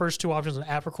on. The first 2 options are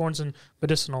apricorns and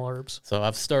medicinal herbs. So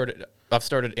I've started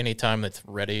any time that's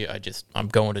ready. I'm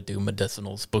going to do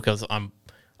medicinals because I'm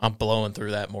blowing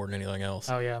through that more than anything else.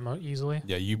 Oh, yeah, easily.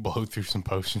 Yeah, you blow through some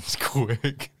potions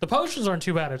quick. The potions aren't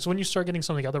too bad. It's when you start getting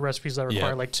some of the other recipes that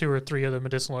require Yeah. like 2 or 3 of the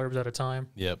medicinal herbs at a time.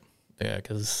 Yep. Yeah,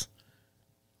 because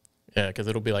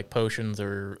it'll be like potions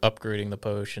or upgrading the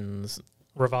potions.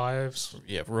 Revives.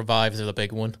 Yeah, revives are the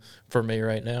big one for me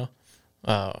right now.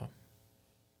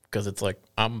 Because it's like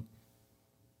I'm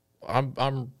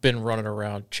been running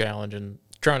around trying to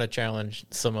challenge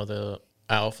some of the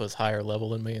alphas higher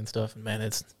level than me and stuff, and man,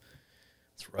 it's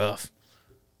rough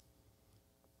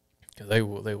because they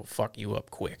will fuck you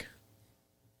up quick.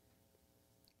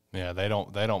 Yeah, they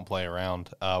don't play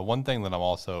around. One thing that I'm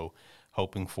also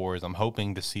hoping for is I'm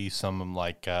hoping to see some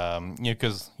like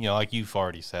because like you've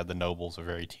already said, the nobles are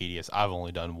very tedious. I've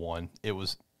only done one. It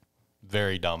was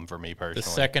very dumb for me personally.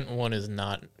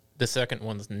 The second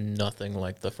one's nothing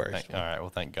like the first one. All right, well,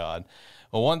 thank God.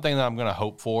 Well, one thing that I'm going to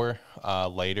hope for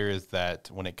later is that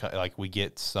when we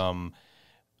get some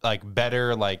like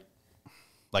better some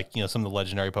of the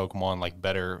legendary Pokemon, like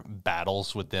better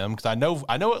battles with them, because I know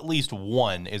at least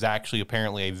one is actually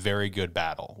apparently a very good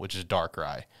battle, which is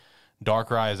Darkrai.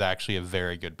 Darkrai is actually a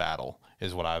very good battle,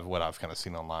 is what I've kind of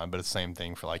seen online. But it's the same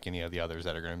thing for like any of the others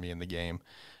that are going to be in the game,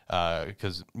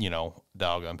 because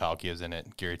Dialga and Palkia is in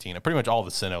it, Giratina, pretty much all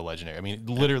the Sinnoh legendary. I mean,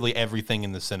 literally everything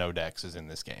in the Sinnoh Dex is in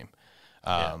this game.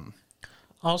 I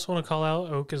also want to call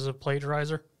out Oak as a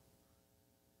plagiarizer.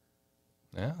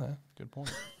 Yeah, good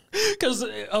point. Because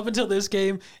up until this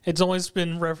game, it's always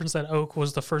been referenced that Oak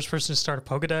was the first person to start a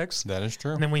Pokedex. That is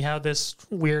true. And then we have this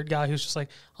weird guy who's just like,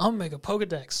 I'm going to make a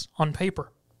Pokedex on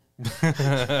paper.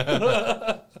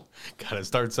 Got to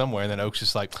start somewhere. And then Oak's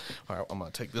just like, all right, I'm going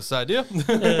to take this idea.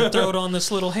 Throw it on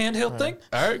this little handheld thing.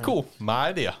 All right, cool. My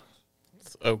idea.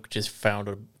 Oak just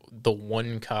found the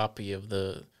one copy of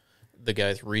the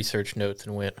guy's research notes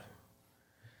and went,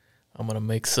 I'm going to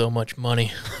make so much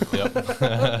money.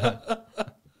 Yep.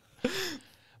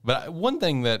 But one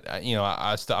thing that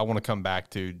I want to come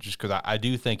back to, just because I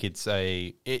do think it's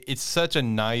such a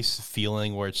nice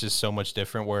feeling where it's just so much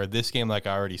different. Where this game, like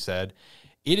I already said,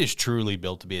 it is truly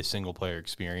built to be a single player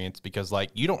experience, because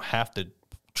like you don't have to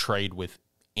trade with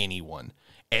anyone.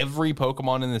 Every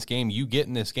Pokemon in this game you get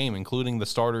in this game, including the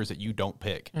starters that you don't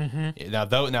pick.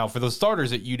 Mm-hmm. Now for the starters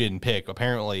that you didn't pick,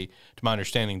 apparently, to my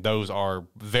understanding, those are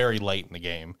very late in the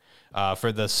game.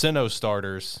 For the Sinnoh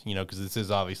starters, because this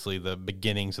is obviously the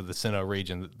beginnings of the Sinnoh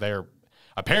region, they're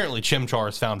Apparently, Chimchar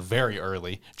is found very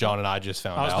early. John and I just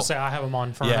found I was out. going to say, I have him on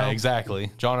Inferno. Yeah, exactly.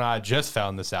 John and I just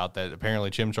found this out that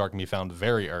apparently Chimchar can be found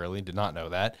very early. Did not know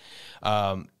that.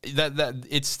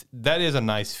 That is a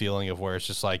nice feeling of where it's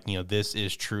just like, this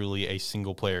is truly a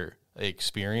single player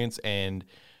experience, and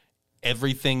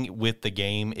everything with the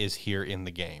game is here in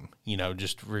the game,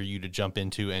 just for you to jump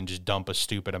into and just dump a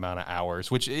stupid amount of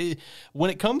hours, which when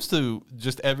it comes to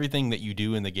just everything that you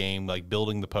do in the game, like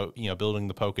building the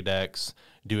Pokedex,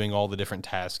 doing all the different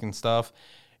tasks and stuff,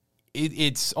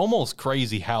 it's almost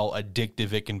crazy how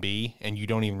addictive it can be, and you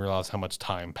don't even realize how much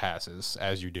time passes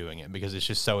as you're doing it, because it's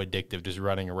just so addictive just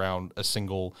running around a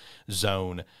single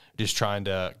zone just trying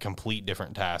to complete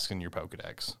different tasks in your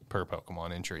Pokedex per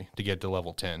Pokemon entry to get to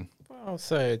level 10. I'll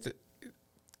say it's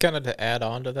kind of to add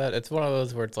on to that. It's one of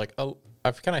those where it's like, oh,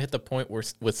 I've kind of hit the point where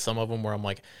with some of them where I'm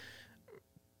like,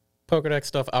 Pokedex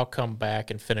stuff, I'll come back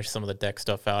and finish some of the deck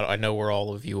stuff out. I know where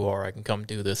all of you are. I can come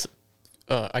do this.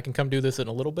 I can come do this in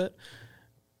a little bit.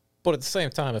 But at the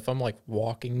same time, if I'm like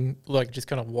walking, like just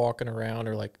kind of walking around,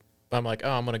 or like I'm like,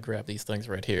 oh, I'm gonna grab these things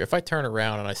right here. If I turn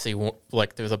around and I see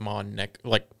like there's a Mon neck,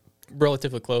 like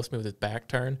relatively close to me with his back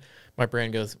turn, my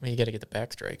brain goes, well, you got to get the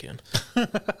backstrike in.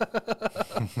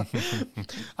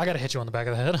 I got to hit you on the back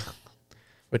of the head.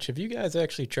 Which, have you guys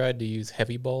actually tried to use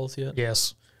heavy balls yet?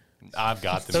 Yes. I've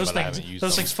got them, Those but I haven't used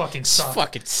those them. things fucking suck. It's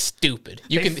fucking stupid.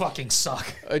 They fucking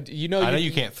suck. I know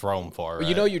you can't throw them far. Right?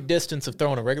 You know your distance of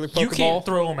throwing a regular Pokeball? You can't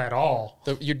throw them at all.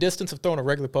 Your distance of throwing a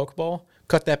regular Pokeball,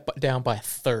 cut that down by a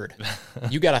third.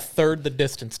 You got a third the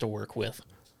distance to work with.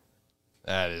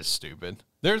 That is stupid.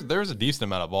 There's a decent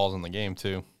amount of balls in the game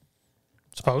too.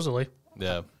 Supposedly.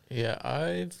 Yeah. Yeah,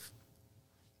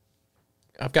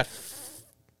 I've got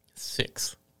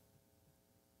 6.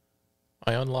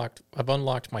 I've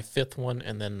unlocked my 5th one,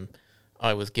 and then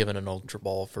I was given an Ultra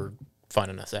Ball for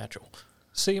finding a satchel.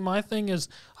 See, my thing is,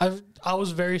 I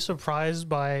was very surprised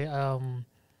by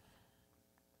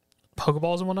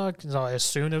Pokeballs and whatnot, because I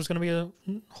assumed there was going to be a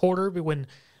hoarder, but when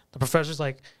the professor's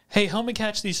like, hey, help me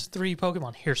catch these 3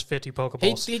 Pokemon. Here's 50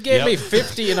 Pokeballs. He gave me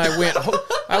 50, and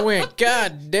I went,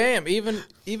 God damn! Even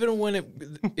when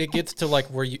it gets to like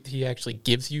where he actually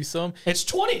gives you some, It's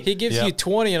 20. he gives you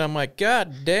 20, and I'm like,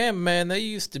 God damn, man! They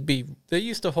used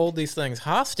to hold these things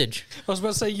hostage. I was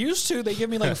about to say, used to. They give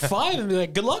me like 5 and be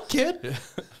like, good luck, kid.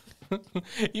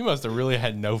 You must have really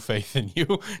had no faith in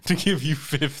you to give you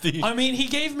 50. I mean, he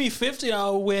gave me 50, and I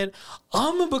went,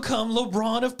 I'm going to become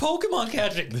LeBron of Pokemon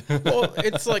catching. Well,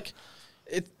 it's like,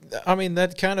 I mean,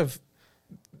 that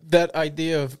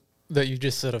idea of that you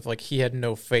just said of like he had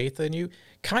no faith in you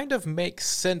kind of makes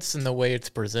sense in the way it's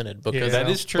presented, because that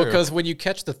is true. Because when you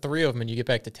catch the 3 of them and you get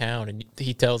back to town and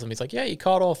he tells them, he's like, yeah, you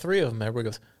caught all 3 of them. Everybody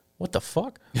goes, what the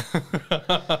fuck?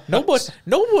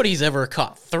 Nobody's ever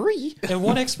caught 3. In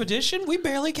one expedition, we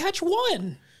barely catch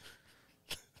 1.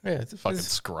 Yeah, it's Fucking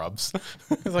scrubs.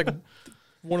 It's like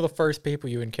one of the first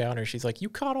people you encounter. She's like, you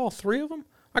caught all 3 of them?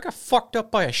 I got fucked up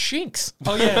by a Shinx.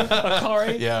 Oh, yeah,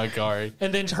 Akari. Yeah, Akari.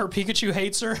 And then her Pikachu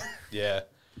hates her. Yeah.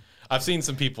 I've seen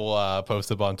some people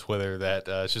post up on Twitter that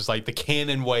it's just like the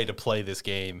canon way to play this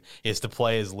game is to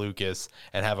play as Lucas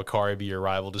and have Akari be your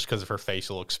rival just because of her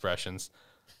facial expressions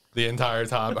the entire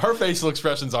time. Her facial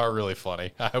expressions are really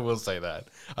funny. I will say that.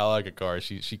 I like Akari.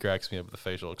 She cracks me up with the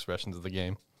facial expressions of the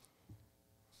game.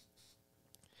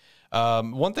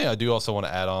 One thing I do also want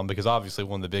to add on, because obviously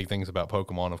one of the big things about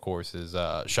Pokemon, of course, is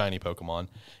shiny Pokemon.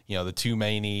 The two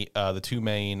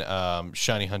main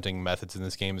shiny hunting methods in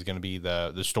this game is going to be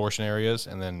the distortion areas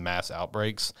and then mass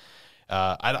outbreaks.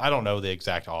 I don't know the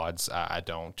exact odds. I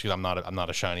don't, because I'm not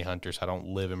a shiny hunter, so I don't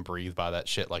live and breathe by that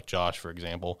shit like Josh, for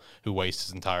example, who wastes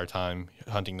his entire time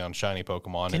hunting down shiny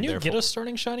Pokemon. Can you get a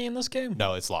starting shiny in this game?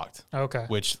 No, it's locked. Okay.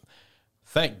 Which,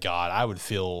 thank God, I would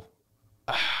feel.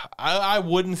 I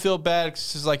wouldn't feel bad because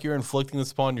it's just like you're inflicting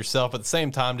this upon yourself. At the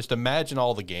same time, just imagine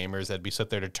all the gamers that'd be sit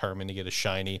there determined to get a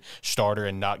shiny starter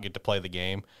and not get to play the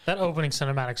game. That opening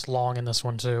cinematic's long in this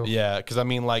one too. Yeah, because I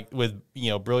mean, like with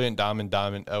Brilliant Diamond,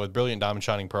 with Brilliant Diamond,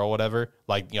 Shining Pearl, whatever.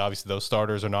 Like obviously those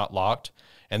starters are not locked,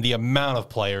 and the amount of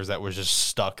players that were just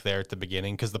stuck there at the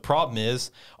beginning. Because the problem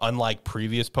is, unlike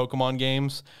previous Pokemon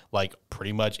games, like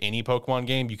pretty much any Pokemon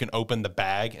game, you can open the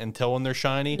bag until when they're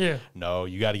shiny. Yeah. No,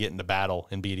 you got to get into battle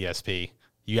in BDSP.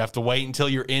 You have to wait until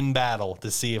you're in battle to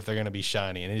see if they're going to be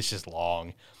shiny, and it's just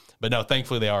long. But no,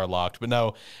 thankfully they are locked. But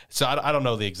no, so I don't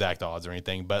know the exact odds or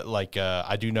anything, but like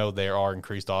I do know there are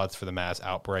increased odds for the mass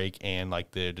outbreak and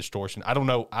like the distortion. I don't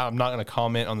know. I'm not going to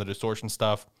comment on the distortion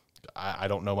stuff. I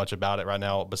don't know much about it right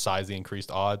now besides the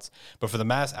increased odds. But for the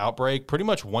mass outbreak, pretty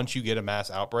much once you get a mass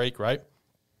outbreak, right?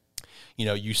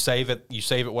 You save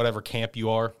it whatever camp you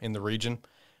are in the region.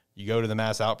 You go to the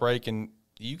mass outbreak, and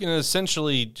you can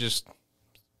essentially just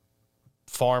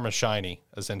farm a shiny,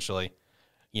 essentially,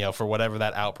 for whatever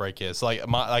that outbreak is. So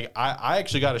I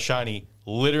actually got a shiny,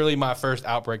 literally my first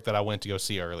outbreak that I went to go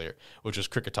see earlier, which was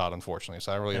Kricketot, unfortunately.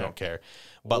 So I really don't care.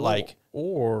 But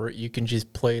or you can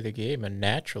just play the game and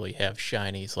naturally have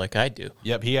shinies like I do.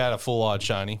 Yep, he had a full odd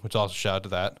shiny, which also shout out to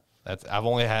that. I've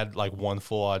only had like one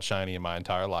full odd shiny in my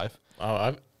entire life.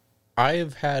 Oh, I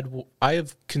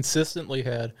have consistently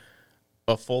had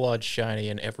a full odd shiny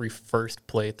in every first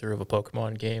playthrough of a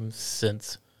Pokemon game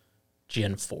since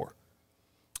Gen 4.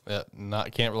 Yeah,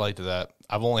 can't relate to that.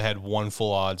 I've only had one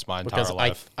full odds my entire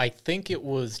life. I think it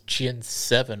was Gen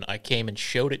 7. I came and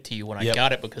showed it to you when I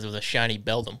got it because it was a shiny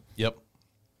Beldum. Yep.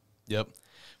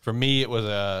 For me, it was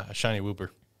a shiny Wooper.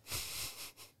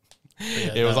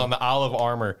 It was on the Isle of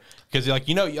Armor because,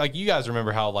 you guys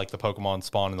remember how the Pokemon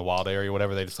spawn in the wild area, or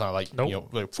whatever. They just kind of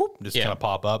kind of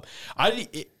pop up.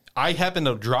 I happened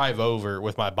to drive over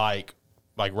with my bike,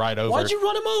 right over. Why'd you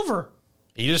run him over?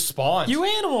 He just spawned. You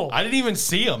animal. I didn't even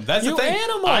see him. That's the thing.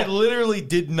 Animal. I literally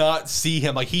did not see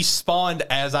him. He spawned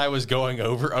as I was going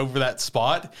over that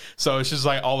spot. So it's just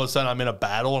all of a sudden I'm in a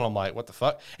battle and I'm like, what the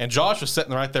fuck? And Josh was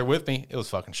sitting right there with me. It was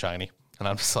fucking shiny. And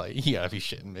I'm just like, you gotta be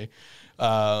shitting me.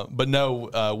 But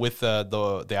no, with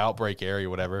the outbreak area,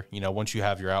 whatever, once you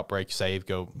have your outbreak save,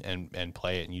 go and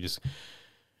play it, and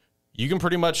you can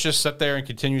pretty much just sit there and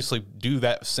continuously do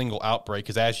that single outbreak,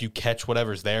 because as you catch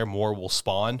whatever's there, more will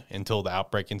spawn until the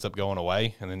outbreak ends up going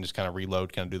away, and then just kind of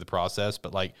reload, kind of do the process.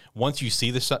 But once you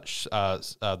see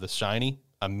the shiny,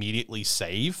 immediately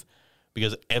save,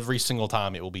 because every single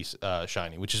time it will be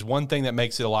shiny, which is one thing that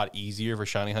makes it a lot easier for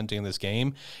shiny hunting in this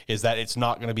game, is that it's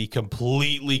not going to be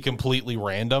completely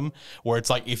random, where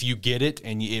it's if you get it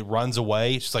and it runs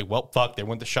away, it's just well, fuck, there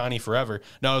went the shiny forever.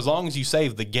 No, as long as you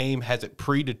save, the game has it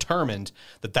predetermined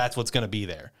that that's what's going to be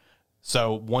there.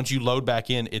 So once you load back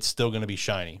in, it's still going to be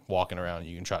shiny walking around, and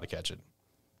you can try to catch it.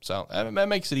 So that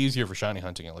makes it easier for shiny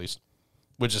hunting, at least,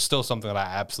 which is still something that I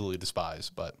absolutely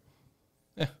despise, but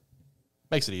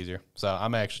makes it easier. So I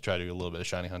may actually try to do a little bit of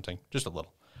shiny hunting, just a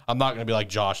little. I'm not going to be like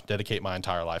Josh, dedicate my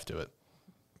entire life to it.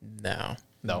 No.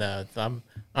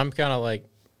 I'm kind of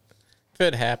if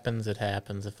it happens, it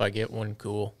happens. If I get one,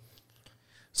 cool.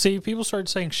 See, people started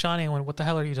saying shiny. I went, what the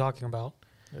hell are you talking about?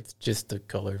 It's just the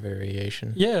color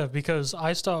variation. Yeah, because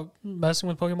I stopped messing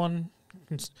with Pokemon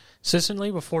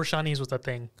consistently before shinies was a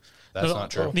thing. That's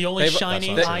not true. The only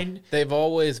shiny they've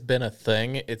always been a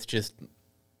thing. It's just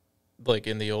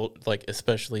in the old,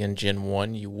 especially in Gen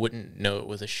 1, you wouldn't know it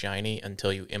was a shiny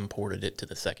until you imported it to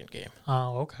the second game.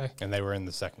 Oh, okay. And they were in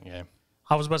the second game.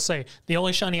 I was about to say, the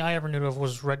only shiny I ever knew of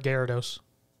was Red Gyarados.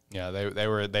 Yeah,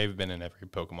 they've been in every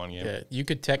Pokemon game. Yeah, you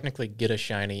could technically get a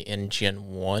shiny in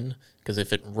Gen 1, because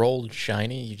if it rolled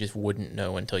shiny, you just wouldn't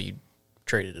know until you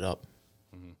traded it up.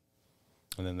 Mm-hmm.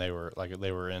 And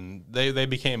then they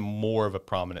became more of a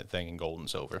prominent thing in Gold and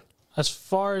Silver. As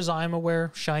far as I'm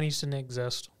aware, shinies didn't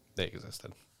exist. They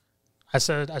existed. I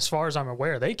said, as far as I'm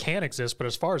aware, they can exist, but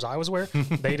as far as I was aware,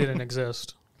 they didn't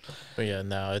exist. But yeah,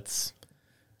 no,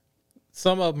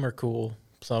 some of them are cool,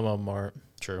 some of them aren't.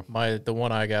 True. The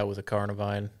one I got was a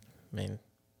Carnivine. I mean,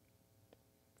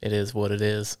 it is what it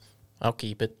is. I'll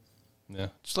keep it. Yeah,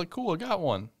 just cool, I got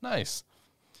one. Nice.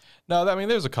 No,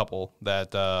 there's a couple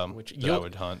that I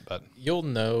would hunt, but you'll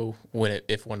know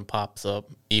if one pops up,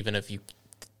 even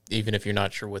if you're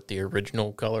not sure what the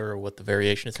original color or what the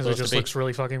variation is supposed to be. Because it just looks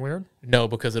really fucking weird? No,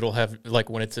 because it'll have,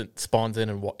 when it spawns in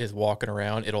and is walking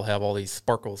around, it'll have all these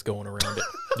sparkles going around it.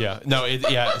 Yeah. No,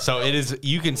 so it is,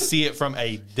 you can see it from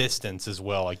a distance as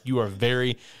well. You are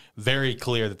very, very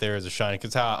clear that there is a shiny.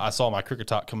 Because how I saw my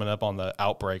Kricketot coming up on the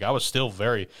outbreak, I was still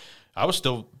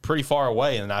pretty far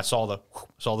away, and I saw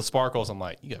the sparkles. I'm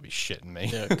like, you gotta be shitting me.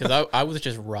 Yeah, because I was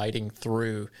just riding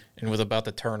through and was about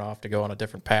to turn off to go on a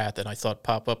different path, and I saw it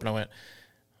pop up, and I went,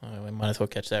 oh, I might as well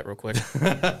catch that real quick.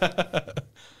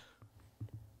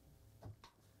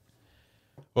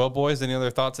 Well, boys, any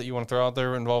other thoughts that you want to throw out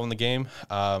there involving the game?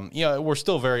 We're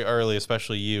still very early,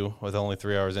 especially you, with only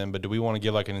 3 hours in, but do we want to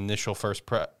give an initial first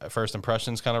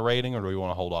impressions kind of rating, or do we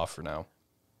want to hold off for now?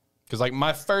 Because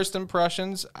my first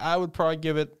impressions, I would probably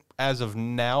give it, as of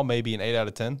now, maybe an 8 out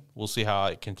of 10. We'll see how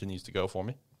it continues to go for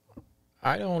me.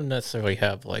 I don't necessarily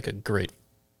have a great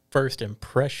first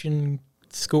impression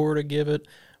score to give it.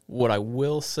 What I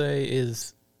will say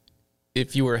is,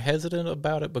 if you were hesitant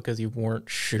about it because you weren't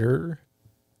sure,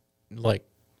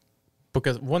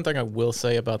 because one thing I will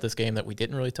say about this game that we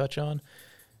didn't really touch on,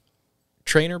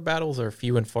 trainer battles are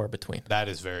few and far between. That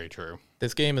is very true.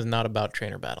 This game is not about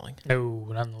trainer battling. No,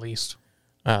 not in the least.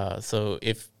 So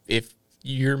if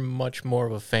you're much more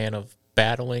of a fan of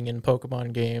battling in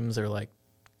Pokemon games or like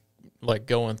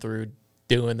going through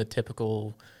doing the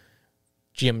typical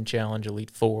gym challenge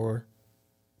Elite Four.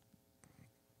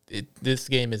 This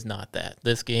game is not that.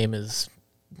 This game is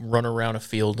run around a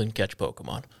field and catch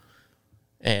Pokemon.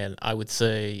 And I would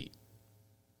say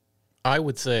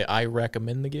I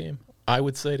recommend the game. I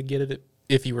would say to get it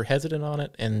if you were hesitant on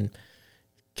it and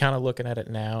kind of looking at it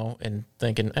now and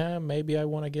thinking, maybe I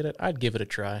want to get it, I'd give it a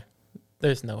try.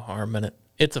 There's no harm in it.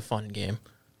 It's a fun game.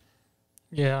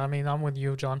 Yeah, I mean, I'm with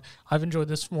you, John. I've enjoyed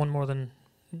this one more than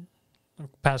the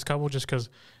past couple just because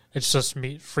it's just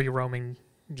me free roaming,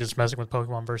 just messing with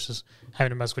Pokemon versus having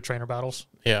to mess with trainer battles.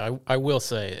 Yeah, I will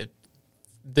say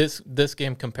this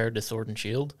game compared to Sword and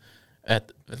Shield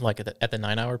at the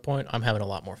 9-hour point, I'm having a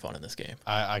lot more fun in this game.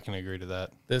 I can agree to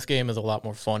that. This game is a lot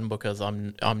more fun because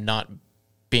I'm not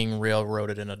being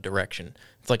railroaded in a direction.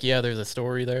 It's like, yeah, there's a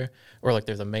story there, or like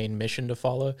there's a main mission to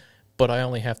follow, but I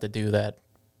only have to do that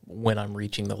when I'm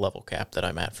reaching the level cap that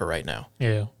I'm at for right now.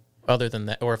 Yeah. Other than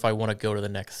that, or if I want to go to the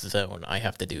next zone, I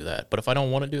have to do that. But if I don't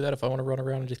want to do that, if I want to run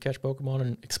around and just catch Pokemon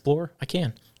and explore, I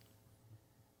can.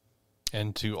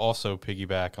 And to also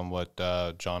piggyback on what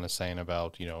John is saying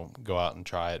about, go out and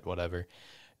try it, whatever.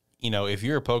 If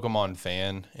you're a Pokemon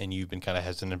fan and you've been kind of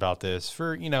hesitant about this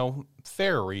for,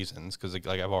 fair reasons, because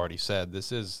like I've already said,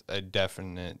 this is a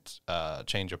definite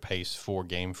change of pace for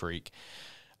Game Freak.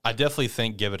 I definitely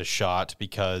think give it a shot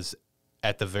because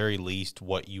at the very least,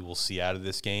 what you will see out of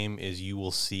this game is you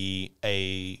will see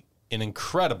an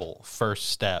incredible first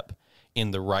step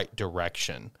in the right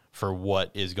direction for what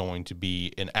is going to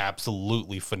be an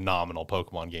absolutely phenomenal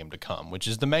Pokemon game to come, which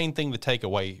is the main thing to take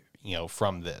away,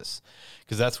 from this.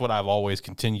 Because that's what I've always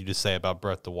continued to say about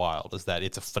Breath of the Wild, is that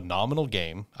it's a phenomenal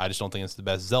game. I just don't think it's the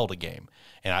best Zelda game.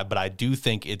 But I do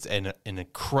think it's an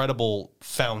incredible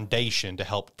foundation to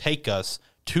help take us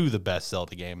to the best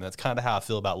Zelda game. And that's kind of how I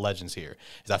feel about Legends here,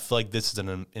 is I feel like this is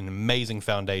an amazing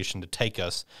foundation to take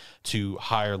us to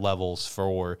higher levels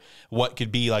for what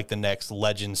could be like the next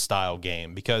Legends style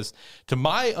game. Because to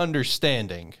my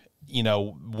understanding,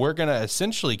 we're going to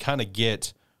essentially kind of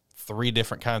get 3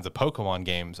 different kinds of Pokemon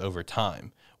games over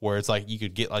time, where it's like you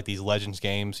could get like these Legends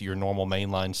games, your normal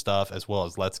mainline stuff, as well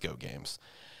as Let's Go games.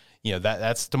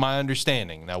 That's to my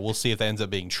understanding. Now we'll see if that ends up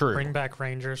being true. Bring back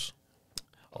Rangers.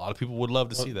 A lot of people would love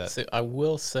to see that. So I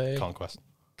will say, Conquest.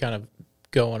 kind of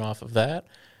going off of that,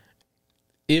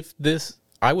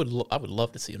 I would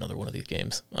love to see another one of these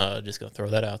games. Just gonna throw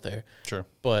that out there. Sure.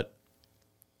 But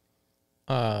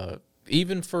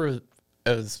even for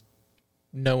as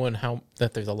knowing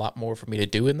that there's a lot more for me to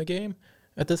do in the game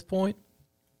at this point,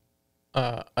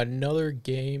 another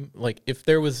game, like if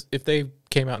they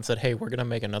came out and said, hey, we're gonna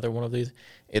make another one of these,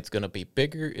 it's gonna be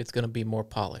bigger, it's gonna be more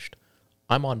polished,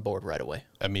 I'm on board right away.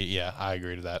 I mean, yeah, I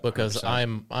agree to that. Because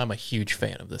 100%. I'm a huge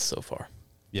fan of this so far.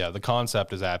 Yeah, the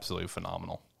concept is absolutely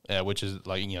phenomenal. Which is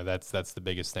like, that's the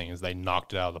biggest thing, is they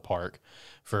knocked it out of the park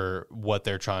for what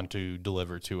they're trying to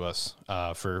deliver to us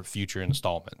for future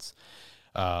installments.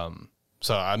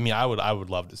 So I mean, I would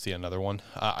love to see another one.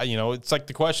 It's like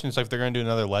the question is like, if they're going to do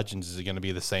another Legends, is it going to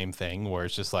be the same thing where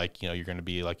it's just like, you're going to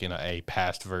be like in a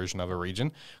past version of a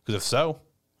region? Because if so,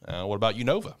 what about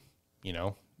Unova?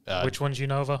 Which one's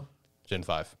Unova? Gen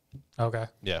 5. Okay.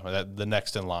 Yeah, the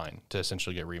next in line to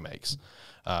essentially get remakes.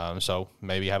 So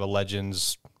maybe have a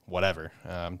Legends, whatever.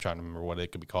 I'm trying to remember what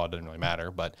it could be called. It doesn't really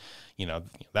matter. But,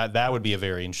 that would be a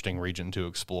very interesting region to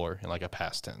explore in like a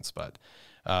past tense. But,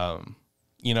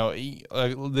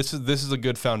 this is a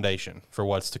good foundation for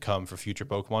what's to come for future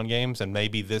Pokemon games. And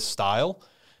maybe this style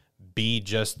be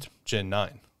just Gen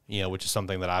 9. Which is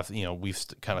something that we've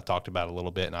kind of talked about a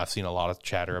little bit, and I've seen a lot of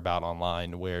chatter about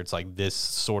online where it's like this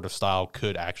sort of style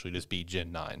could actually just be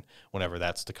Gen 9 whenever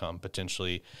that's to come,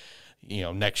 potentially,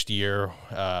 next year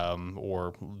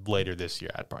or later this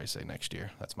year. I'd probably say next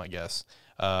year. That's my guess.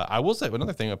 I will say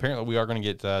another thing. Apparently, we are going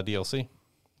to get DLC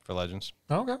for Legends.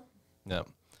 Okay. Yeah.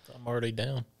 I'm already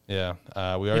down. Yeah.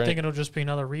 We are. You think it'll just be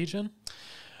another region?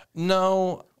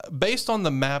 No. Based on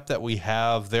the map that we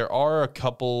have, there are a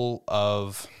couple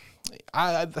of...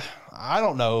 I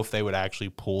don't know if they would actually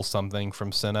pull something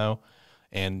from Sinnoh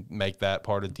and make that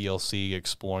part of DLC,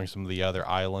 exploring some of the other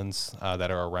islands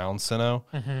that are around Sinnoh,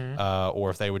 or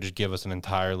if they would just give us an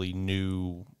entirely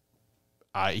new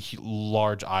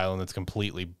large island that's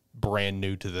completely brand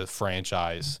new to the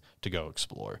franchise to go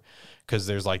explore. Because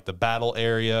there's like the battle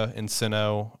area in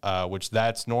Sinnoh, which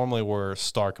that's normally where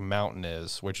Stark Mountain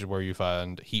is, which is where you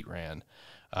find Heatran.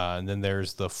 And then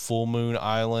there's the Full Moon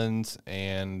Island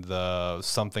and the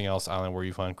something else island where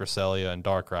you find Cresselia and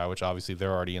Darkrai, which obviously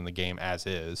they're already in the game as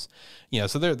is.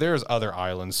 So there's other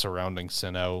islands surrounding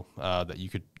Sinnoh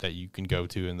that you can go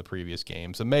to in the previous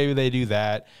game. So maybe they do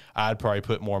that. I'd probably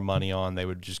put more money on they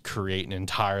would just create an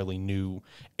entirely new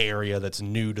area that's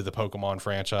new to the Pokemon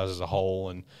franchise as a whole.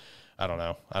 And I don't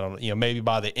know. Maybe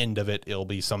by the end of it, it'll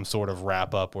be some sort of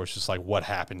wrap up where it's just like, what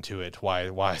happened to it? Why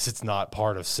is it not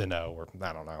part of Sinnoh? Or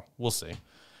I don't know. We'll see.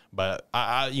 But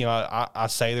I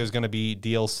say there's going to be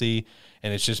DLC,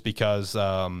 and it's just because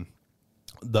the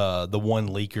one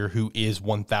leaker who is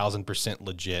 1,000%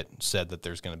 legit said that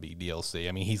there's going to be DLC.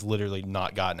 I mean, he's literally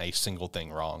not gotten a single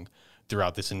thing wrong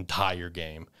throughout this entire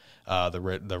game. The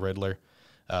Riddler,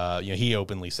 he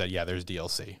openly said, yeah, there's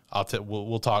DLC.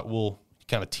 We'll talk. We'll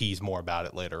kind of tease more about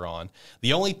it later on.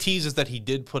 The only teases that he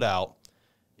did put out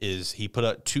is he put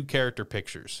up 2 character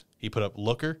pictures. He put up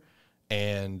Looker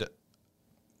and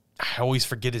I always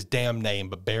forget his damn name,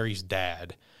 but Barry's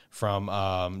dad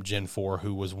from Gen 4,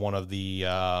 who was one of the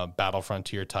Battle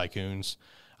Frontier tycoons.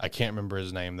 I can't remember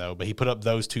his name though, but he put up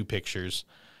those 2 pictures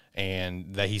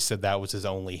and that he said that was his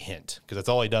only hint, because that's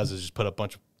all he does is just put up a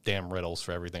bunch of damn riddles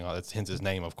for everything. That's hence his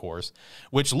name, of course,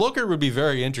 which Looker would be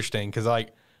very interesting because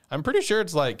I'm pretty sure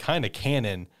it's kind of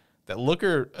canon that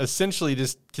Looker essentially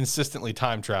just consistently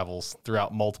time travels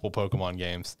throughout multiple Pokemon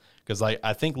games. Because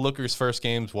I think Looker's first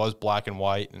games was Black and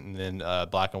White and then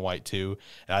Black and White 2.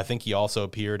 And I think he also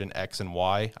appeared in X and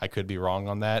Y. I could be wrong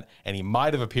on that. And he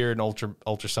might have appeared in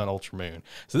Ultra Sun, Ultra Moon.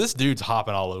 So this dude's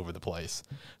hopping all over the place.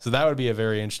 So that would be a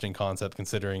very interesting concept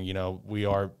considering,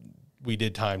 we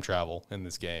did time travel in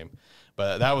this game.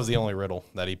 But that was the only riddle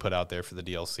that he put out there for the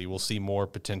DLC. We'll see more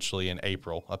potentially in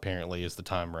April, apparently, is the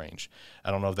time range.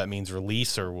 I don't know if that means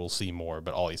release or we'll see more,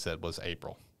 but all he said was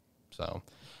April. So,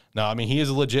 no, I mean, he is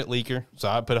a legit leaker, so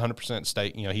I put 100%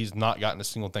 stake. He's not gotten a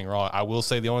single thing wrong. I will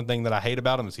say the only thing that I hate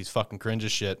about him is he's fucking cringe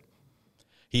as shit.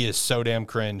 He is so damn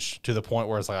cringe to the point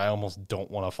where it's like I almost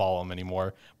don't want to follow him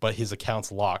anymore. But his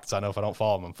account's locked, so I know if I don't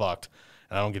follow him, I'm fucked.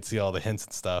 And I don't get to see all the hints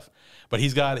and stuff. But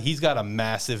he's got a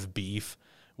massive beef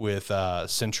with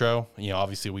Centro.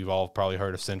 Obviously we've all probably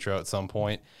heard of Centro at some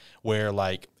point, where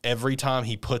every time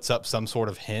he puts up some sort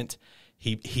of hint,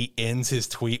 he ends his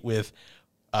tweet with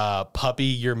puppy,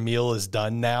 your meal is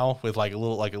done now, with a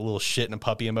little shit and a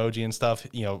puppy emoji and stuff,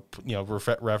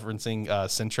 referencing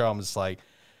Centro. I'm just like,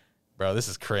 bro, this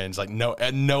is cringe.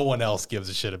 No one else gives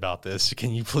a shit about this. Can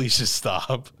you please just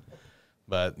stop?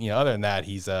 But other than that,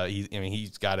 he's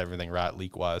got everything right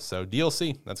leak wise. So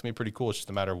DLC, that's gonna be pretty cool. It's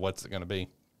just a matter of what's it gonna be.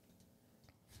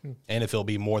 And if it'll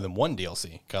be more than one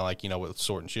DLC, kind of with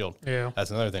Sword and Shield. Yeah. That's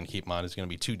another thing to keep in mind, is going to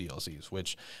be 2 DLCs,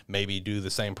 which maybe do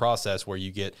the same process where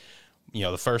you get,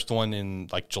 the first one in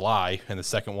July and the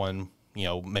second one,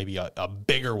 maybe a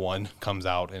bigger one comes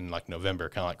out in November,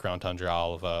 kind of like Crown Tundra,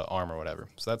 Isle of Arm or whatever.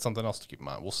 So that's something else to keep in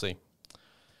mind. We'll see.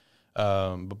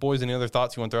 But boys, any other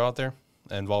thoughts you want to throw out there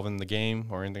involving the game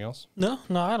or anything else? No,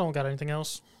 I don't got anything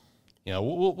else.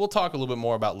 We'll talk a little bit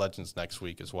more about Legends next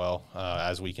week as well,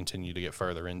 as we continue to get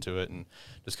further into it and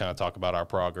just kind of talk about our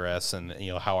progress and,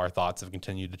 how our thoughts have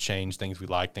continued to change, things we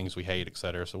like, things we hate, et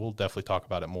cetera. So we'll definitely talk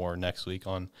about it more next week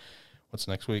on, what's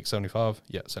next week, 75?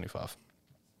 Yeah, 75.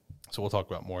 So we'll talk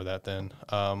about more of that then.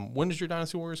 When does your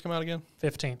Dynasty Warriors come out again?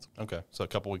 15th. Okay, so a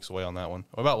couple weeks away on that one.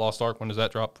 What about Lost Ark? When does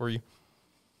that drop for you?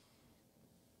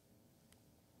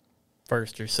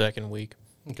 First or second week.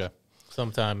 Okay.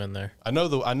 Sometime in there. I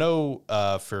know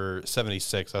for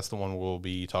 76, that's the one we'll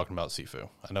be talking about Sifu.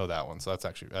 I know that one, so that's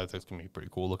going to be pretty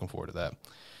cool. Looking forward to that.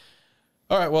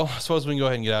 All right, well, I suppose we can go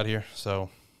ahead and get out of here. So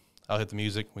I'll hit the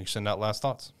music. We can send out last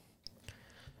thoughts.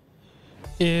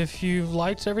 If you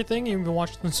liked everything, you've been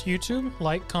watching this YouTube,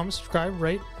 like, comment, subscribe,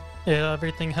 rate.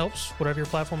 Everything helps, whatever your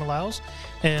platform allows.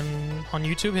 And on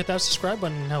YouTube, hit that subscribe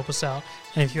button and help us out.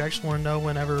 And if you actually want to know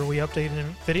whenever we update a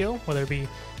video, whether it be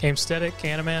Game Static,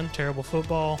 Animan, Terrible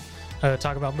Football,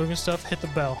 talk about moving stuff, hit the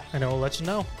bell, and it will let you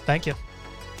know. Thank you.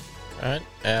 All right.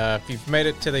 If you've made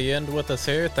it to the end with us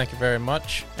here, thank you very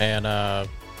much. And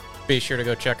be sure to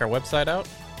go check our website out.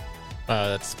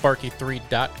 That's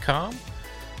sparky3.com.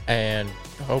 And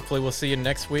hopefully we'll see you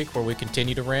next week where we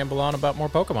continue to ramble on about more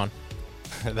Pokemon.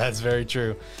 That's very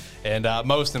true. And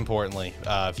most importantly,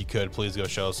 if you could, please go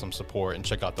show us some support and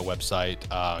check out the website.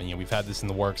 We've had this in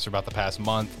the works for about the past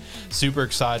month. Super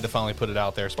excited to finally put it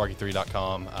out there,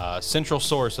 Sparky3.com. Central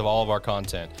source of all of our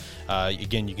content.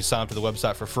 Again, you can sign up to the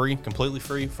website for free, completely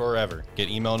free, forever. Get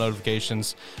email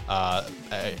notifications,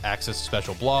 access to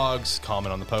special blogs,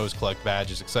 comment on the post, collect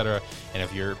badges, etc. And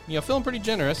if you're feeling pretty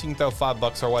generous, you can throw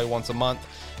 $5 our way once a month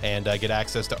and get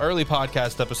access to early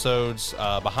podcast episodes,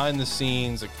 behind the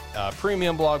scenes,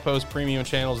 premium blog posts, premium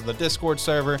channels in the Discord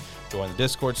server. Join the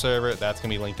Discord server. That's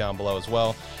going to be linked down below as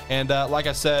well. And like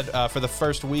I said, for the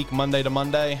first week, Monday to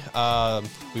Monday,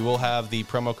 we will have the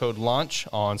promo code launch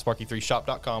on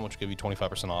Sparky3shop.com, which will give you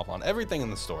 25% off on everything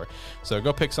in the store. So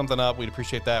go pick something up. We'd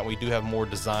appreciate that. We do have more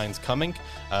designs coming.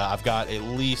 I've got at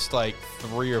least like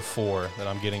 3 or 4 that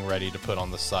I'm getting ready to put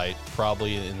on the site,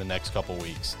 probably in the next couple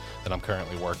weeks, that I'm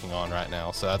currently working on right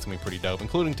now. So that's going to be pretty dope,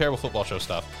 including Terrible Football Show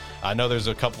stuff. I know there's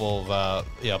a couple of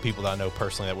people that I know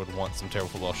personally that would want some Terrible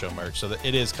Football Show merch. So that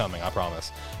it is coming, I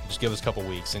promise. Just give us a couple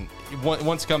weeks. And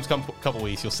once it comes a couple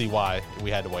weeks, you'll see why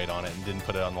we had to wait on it and didn't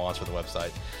put it on the launch for the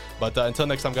website. But until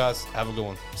next time, guys, have a good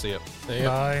one. See ya.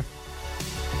 Bye.